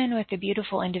upgrade, even with the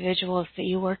beautiful individuals that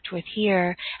you worked with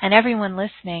here and everyone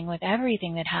listening with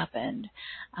everything that happened.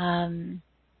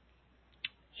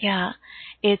 Yeah,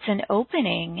 it's an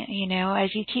opening, you know,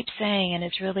 as you keep saying, and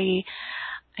it's really,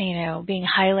 you know, being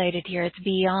highlighted here. It's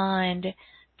beyond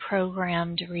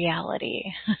programmed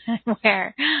reality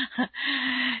where,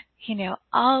 you know,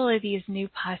 all of these new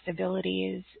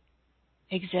possibilities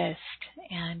exist.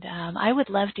 And I would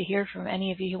love to hear from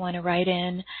any of you who want to write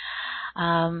in,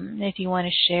 if you want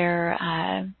to share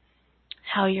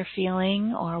how you're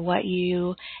feeling or what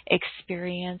you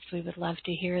experienced. We would love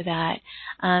to hear that.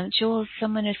 Jules,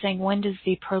 someone is saying, when does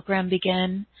the program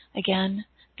begin again?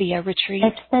 The retreat?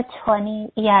 It's the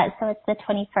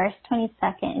 21st,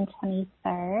 22nd, and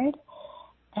 23rd.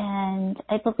 And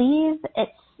I believe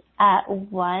it's at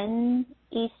 1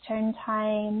 Eastern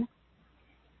time,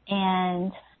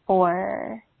 and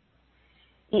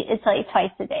it's like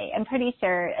twice a day. I'm pretty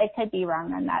sure, I could be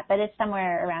wrong on that, but it's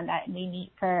somewhere around that. And we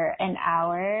meet for an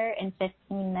hour and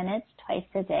 15 minutes twice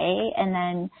a day. And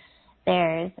then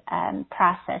there's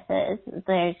processes.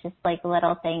 There's just like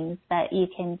little things that you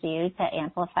can do to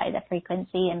amplify the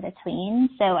frequency in between.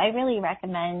 So I really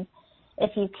recommend,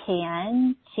 if you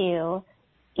can, to,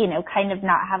 kind of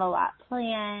not have a lot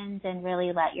planned and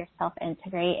really let yourself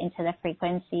integrate into the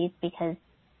frequencies, because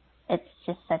it's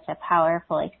just such a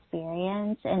powerful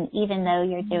experience. And even though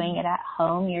you're doing it at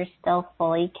home, you're still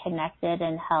fully connected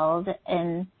and held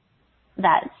in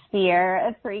that sphere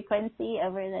of frequency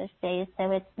over those days.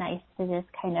 So it's nice to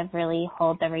just kind of really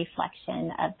hold the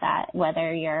reflection of that,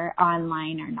 whether you're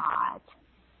online or not.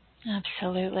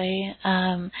 Absolutely.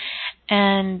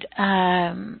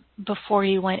 Before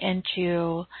you went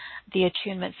into the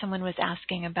attunement, someone was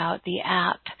asking about the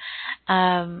app.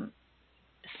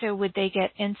 So would they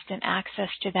get instant access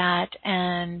to that?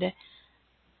 And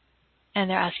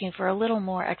they're asking for a little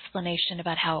more explanation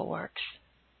about how it works.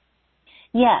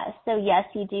 Yeah. So yes,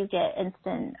 you do get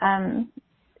instant. I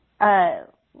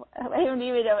don't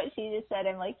even know what she just said.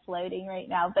 I'm like floating right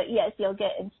now, but yes, you'll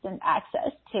get instant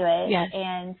access to it. Yes.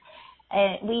 And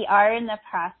we are in the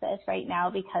process right now,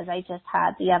 because I just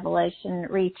had the Evolution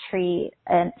retreat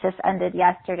and just ended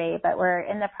yesterday, but we're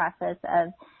in the process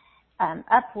of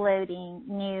uploading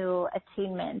new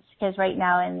attunements, because right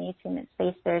now in the attunement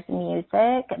space there's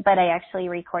music, but I actually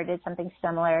recorded something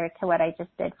similar to what I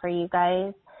just did for you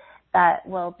guys that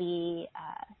will be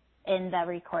in the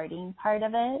recording part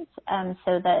of it,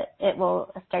 so that it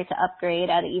will start to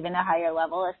upgrade at even a higher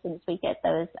level as soon as we get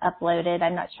those uploaded.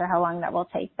 I'm not sure how long that will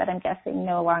take, but I'm guessing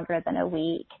no longer than a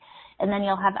week. And then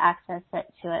you'll have access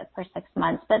to it for 6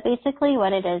 months. But basically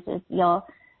what it is you'll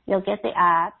get the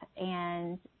app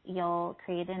and you'll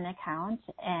create an account,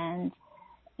 and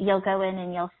you'll go in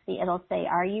and you'll see, it'll say,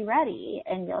 "Are you ready?"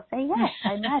 And you'll say, "Yes,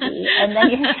 I'm ready." And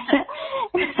then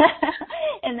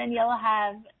and then you'll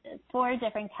have 4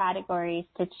 different categories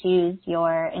to choose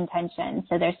your intention.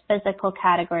 So there's physical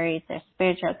categories, there's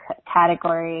spiritual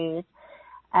categories.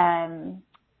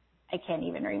 I can't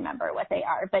even remember what they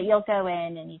are, but you'll go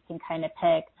in and you can kind of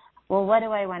pick, well, what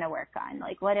do I want to work on?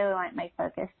 Like, what do I want my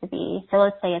focus to be? So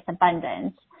let's say it's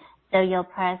abundance. So you'll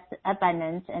press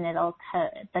abundance, and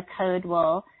the code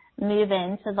will move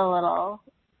into the little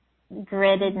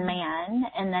gridded man,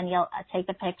 and then you'll take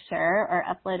a picture or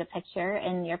upload a picture,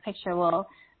 and your picture will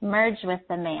merge with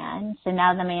the man. So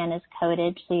now the man is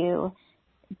coded to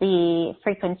the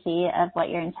frequency of what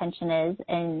your intention is,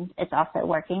 and it's also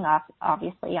working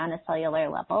obviously on a cellular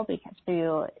level because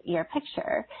through your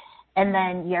picture. And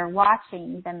then you're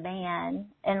watching the man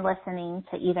and listening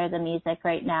to either the music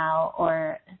right now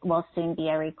or will soon be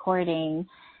a recording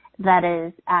that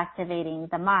is activating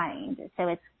the mind. So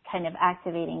it's kind of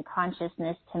activating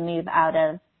consciousness to move out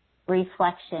of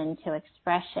reflection to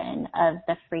expression of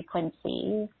the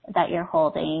frequency that you're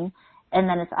holding. And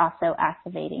then it's also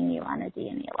activating you on a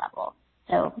DNA level.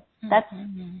 So that's,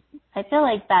 I feel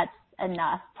like that's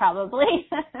enough, probably.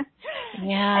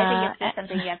 Yeah. I think it's just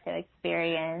something you have to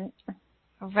experience.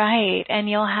 Right. And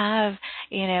you'll have,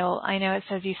 I know it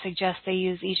says you suggest they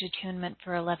use each attunement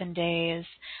for 11 days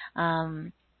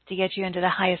to get you into the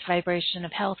highest vibration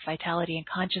of health, vitality, and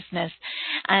consciousness.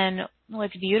 And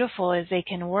what's beautiful is they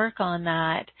can work on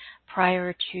that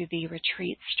prior to the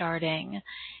retreat starting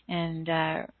and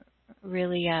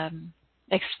really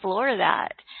explore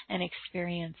that and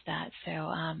experience that.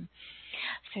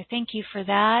 So thank you for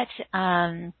that.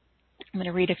 I'm going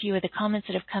to read a few of the comments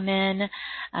that have come in.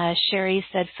 Sherry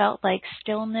said, felt like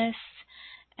stillness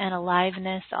and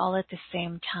aliveness all at the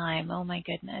same time. Oh my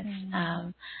goodness.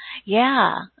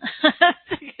 Yeah.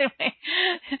 That's a good way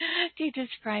to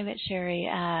describe it, Sherry.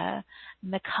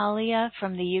 Mikalia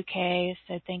from the UK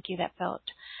said, thank you. That felt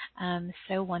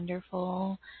so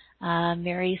wonderful.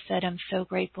 Mary said, I'm so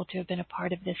grateful to have been a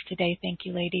part of this today. Thank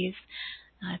you, ladies.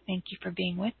 Thank you for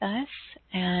being with us.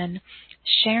 And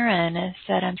Sharon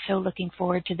said, I'm so looking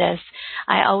forward to this.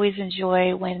 I always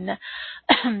enjoy when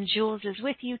Jules is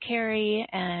with you, Carrie,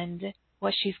 and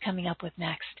what she's coming up with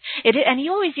next. And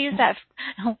you always use that,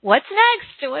 what's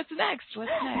next? What's next?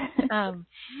 What's next?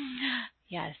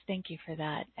 Yes, thank you for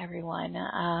that,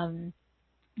 everyone.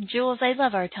 Jules, I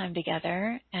love our time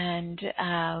together, and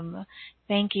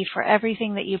thank you for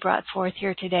everything that you brought forth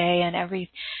here today and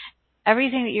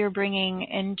everything that you're bringing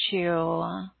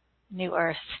into New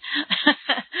Earth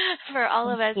for all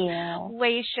of us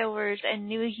way showers and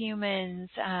new humans.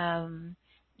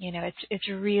 It's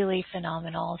really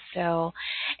phenomenal. So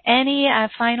any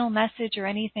final message or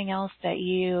anything else that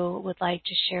you would like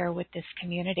to share with this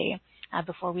community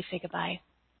before we say goodbye?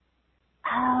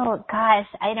 Oh gosh,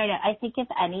 I don't know. I think if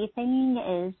anything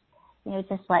is,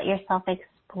 just let yourself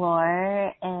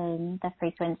explore in the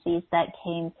frequencies that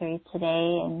came through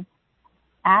today, and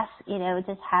ask,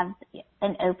 just have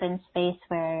an open space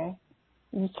where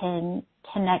you can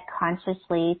connect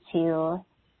consciously to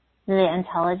the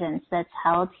intelligence that's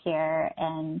held here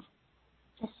and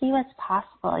just see what's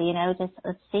possible,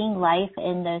 just seeing life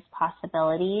in those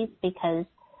possibilities, because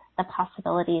the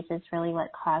possibilities is really what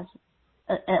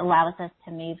it allows us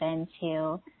to move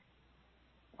into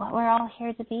what we're all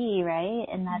here to be, right?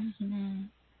 And that's,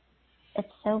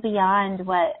 it's so beyond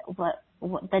what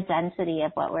the density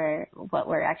of what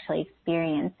we're actually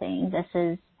experiencing. This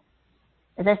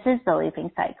is the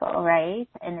looping cycle, right?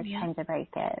 And it's time to break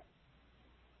it.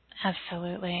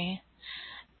 Absolutely.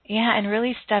 Yeah, and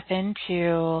really step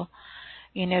into,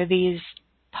 these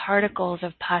particles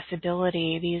of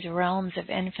possibility, these realms of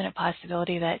infinite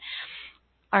possibility that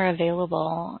are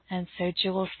available. And so,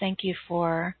 Jules, thank you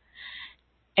for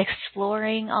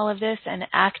exploring all of this and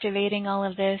activating all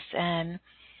of this and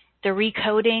the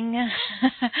recoding.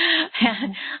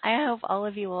 And I hope all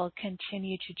of you will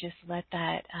continue to just let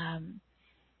that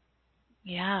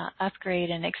upgrade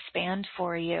and expand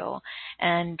for you,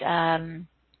 and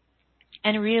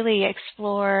really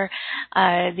explore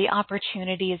the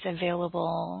opportunities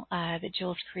available that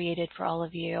Jules created for all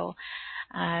of you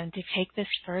to take this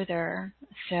further.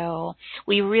 So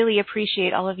we really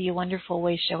appreciate all of you wonderful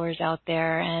way showers out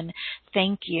there, and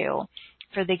thank you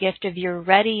for the gift of your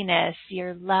readiness,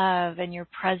 your love, and your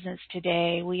presence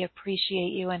today. We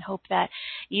appreciate you and hope that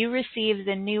you receive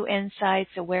the new insights,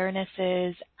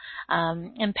 awarenesses,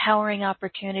 empowering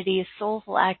opportunities,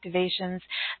 soulful activations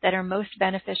that are most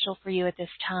beneficial for you at this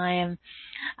time.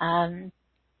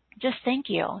 Just thank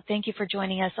you. Thank you for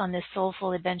joining us on this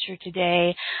soulful adventure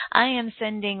today. I am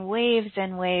sending waves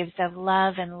and waves of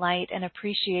love and light and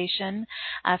appreciation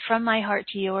from my heart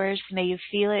to yours. May you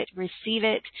feel it, receive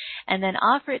it, and then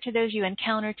offer it to those you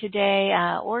encounter today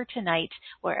or tonight,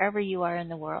 wherever you are in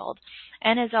the world.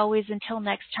 And as always, until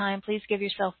next time, please give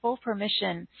yourself full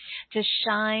permission to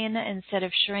shine instead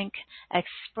of shrink,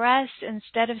 express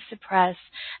instead of suppress,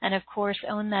 and of course,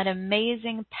 own that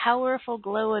amazing, powerful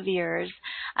glow of yours.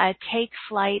 Take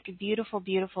flight, beautiful,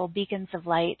 beautiful beacons of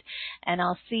light. And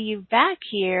I'll see you back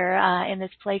here in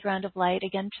this playground of light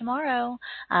again tomorrow.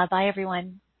 Bye,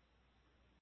 everyone.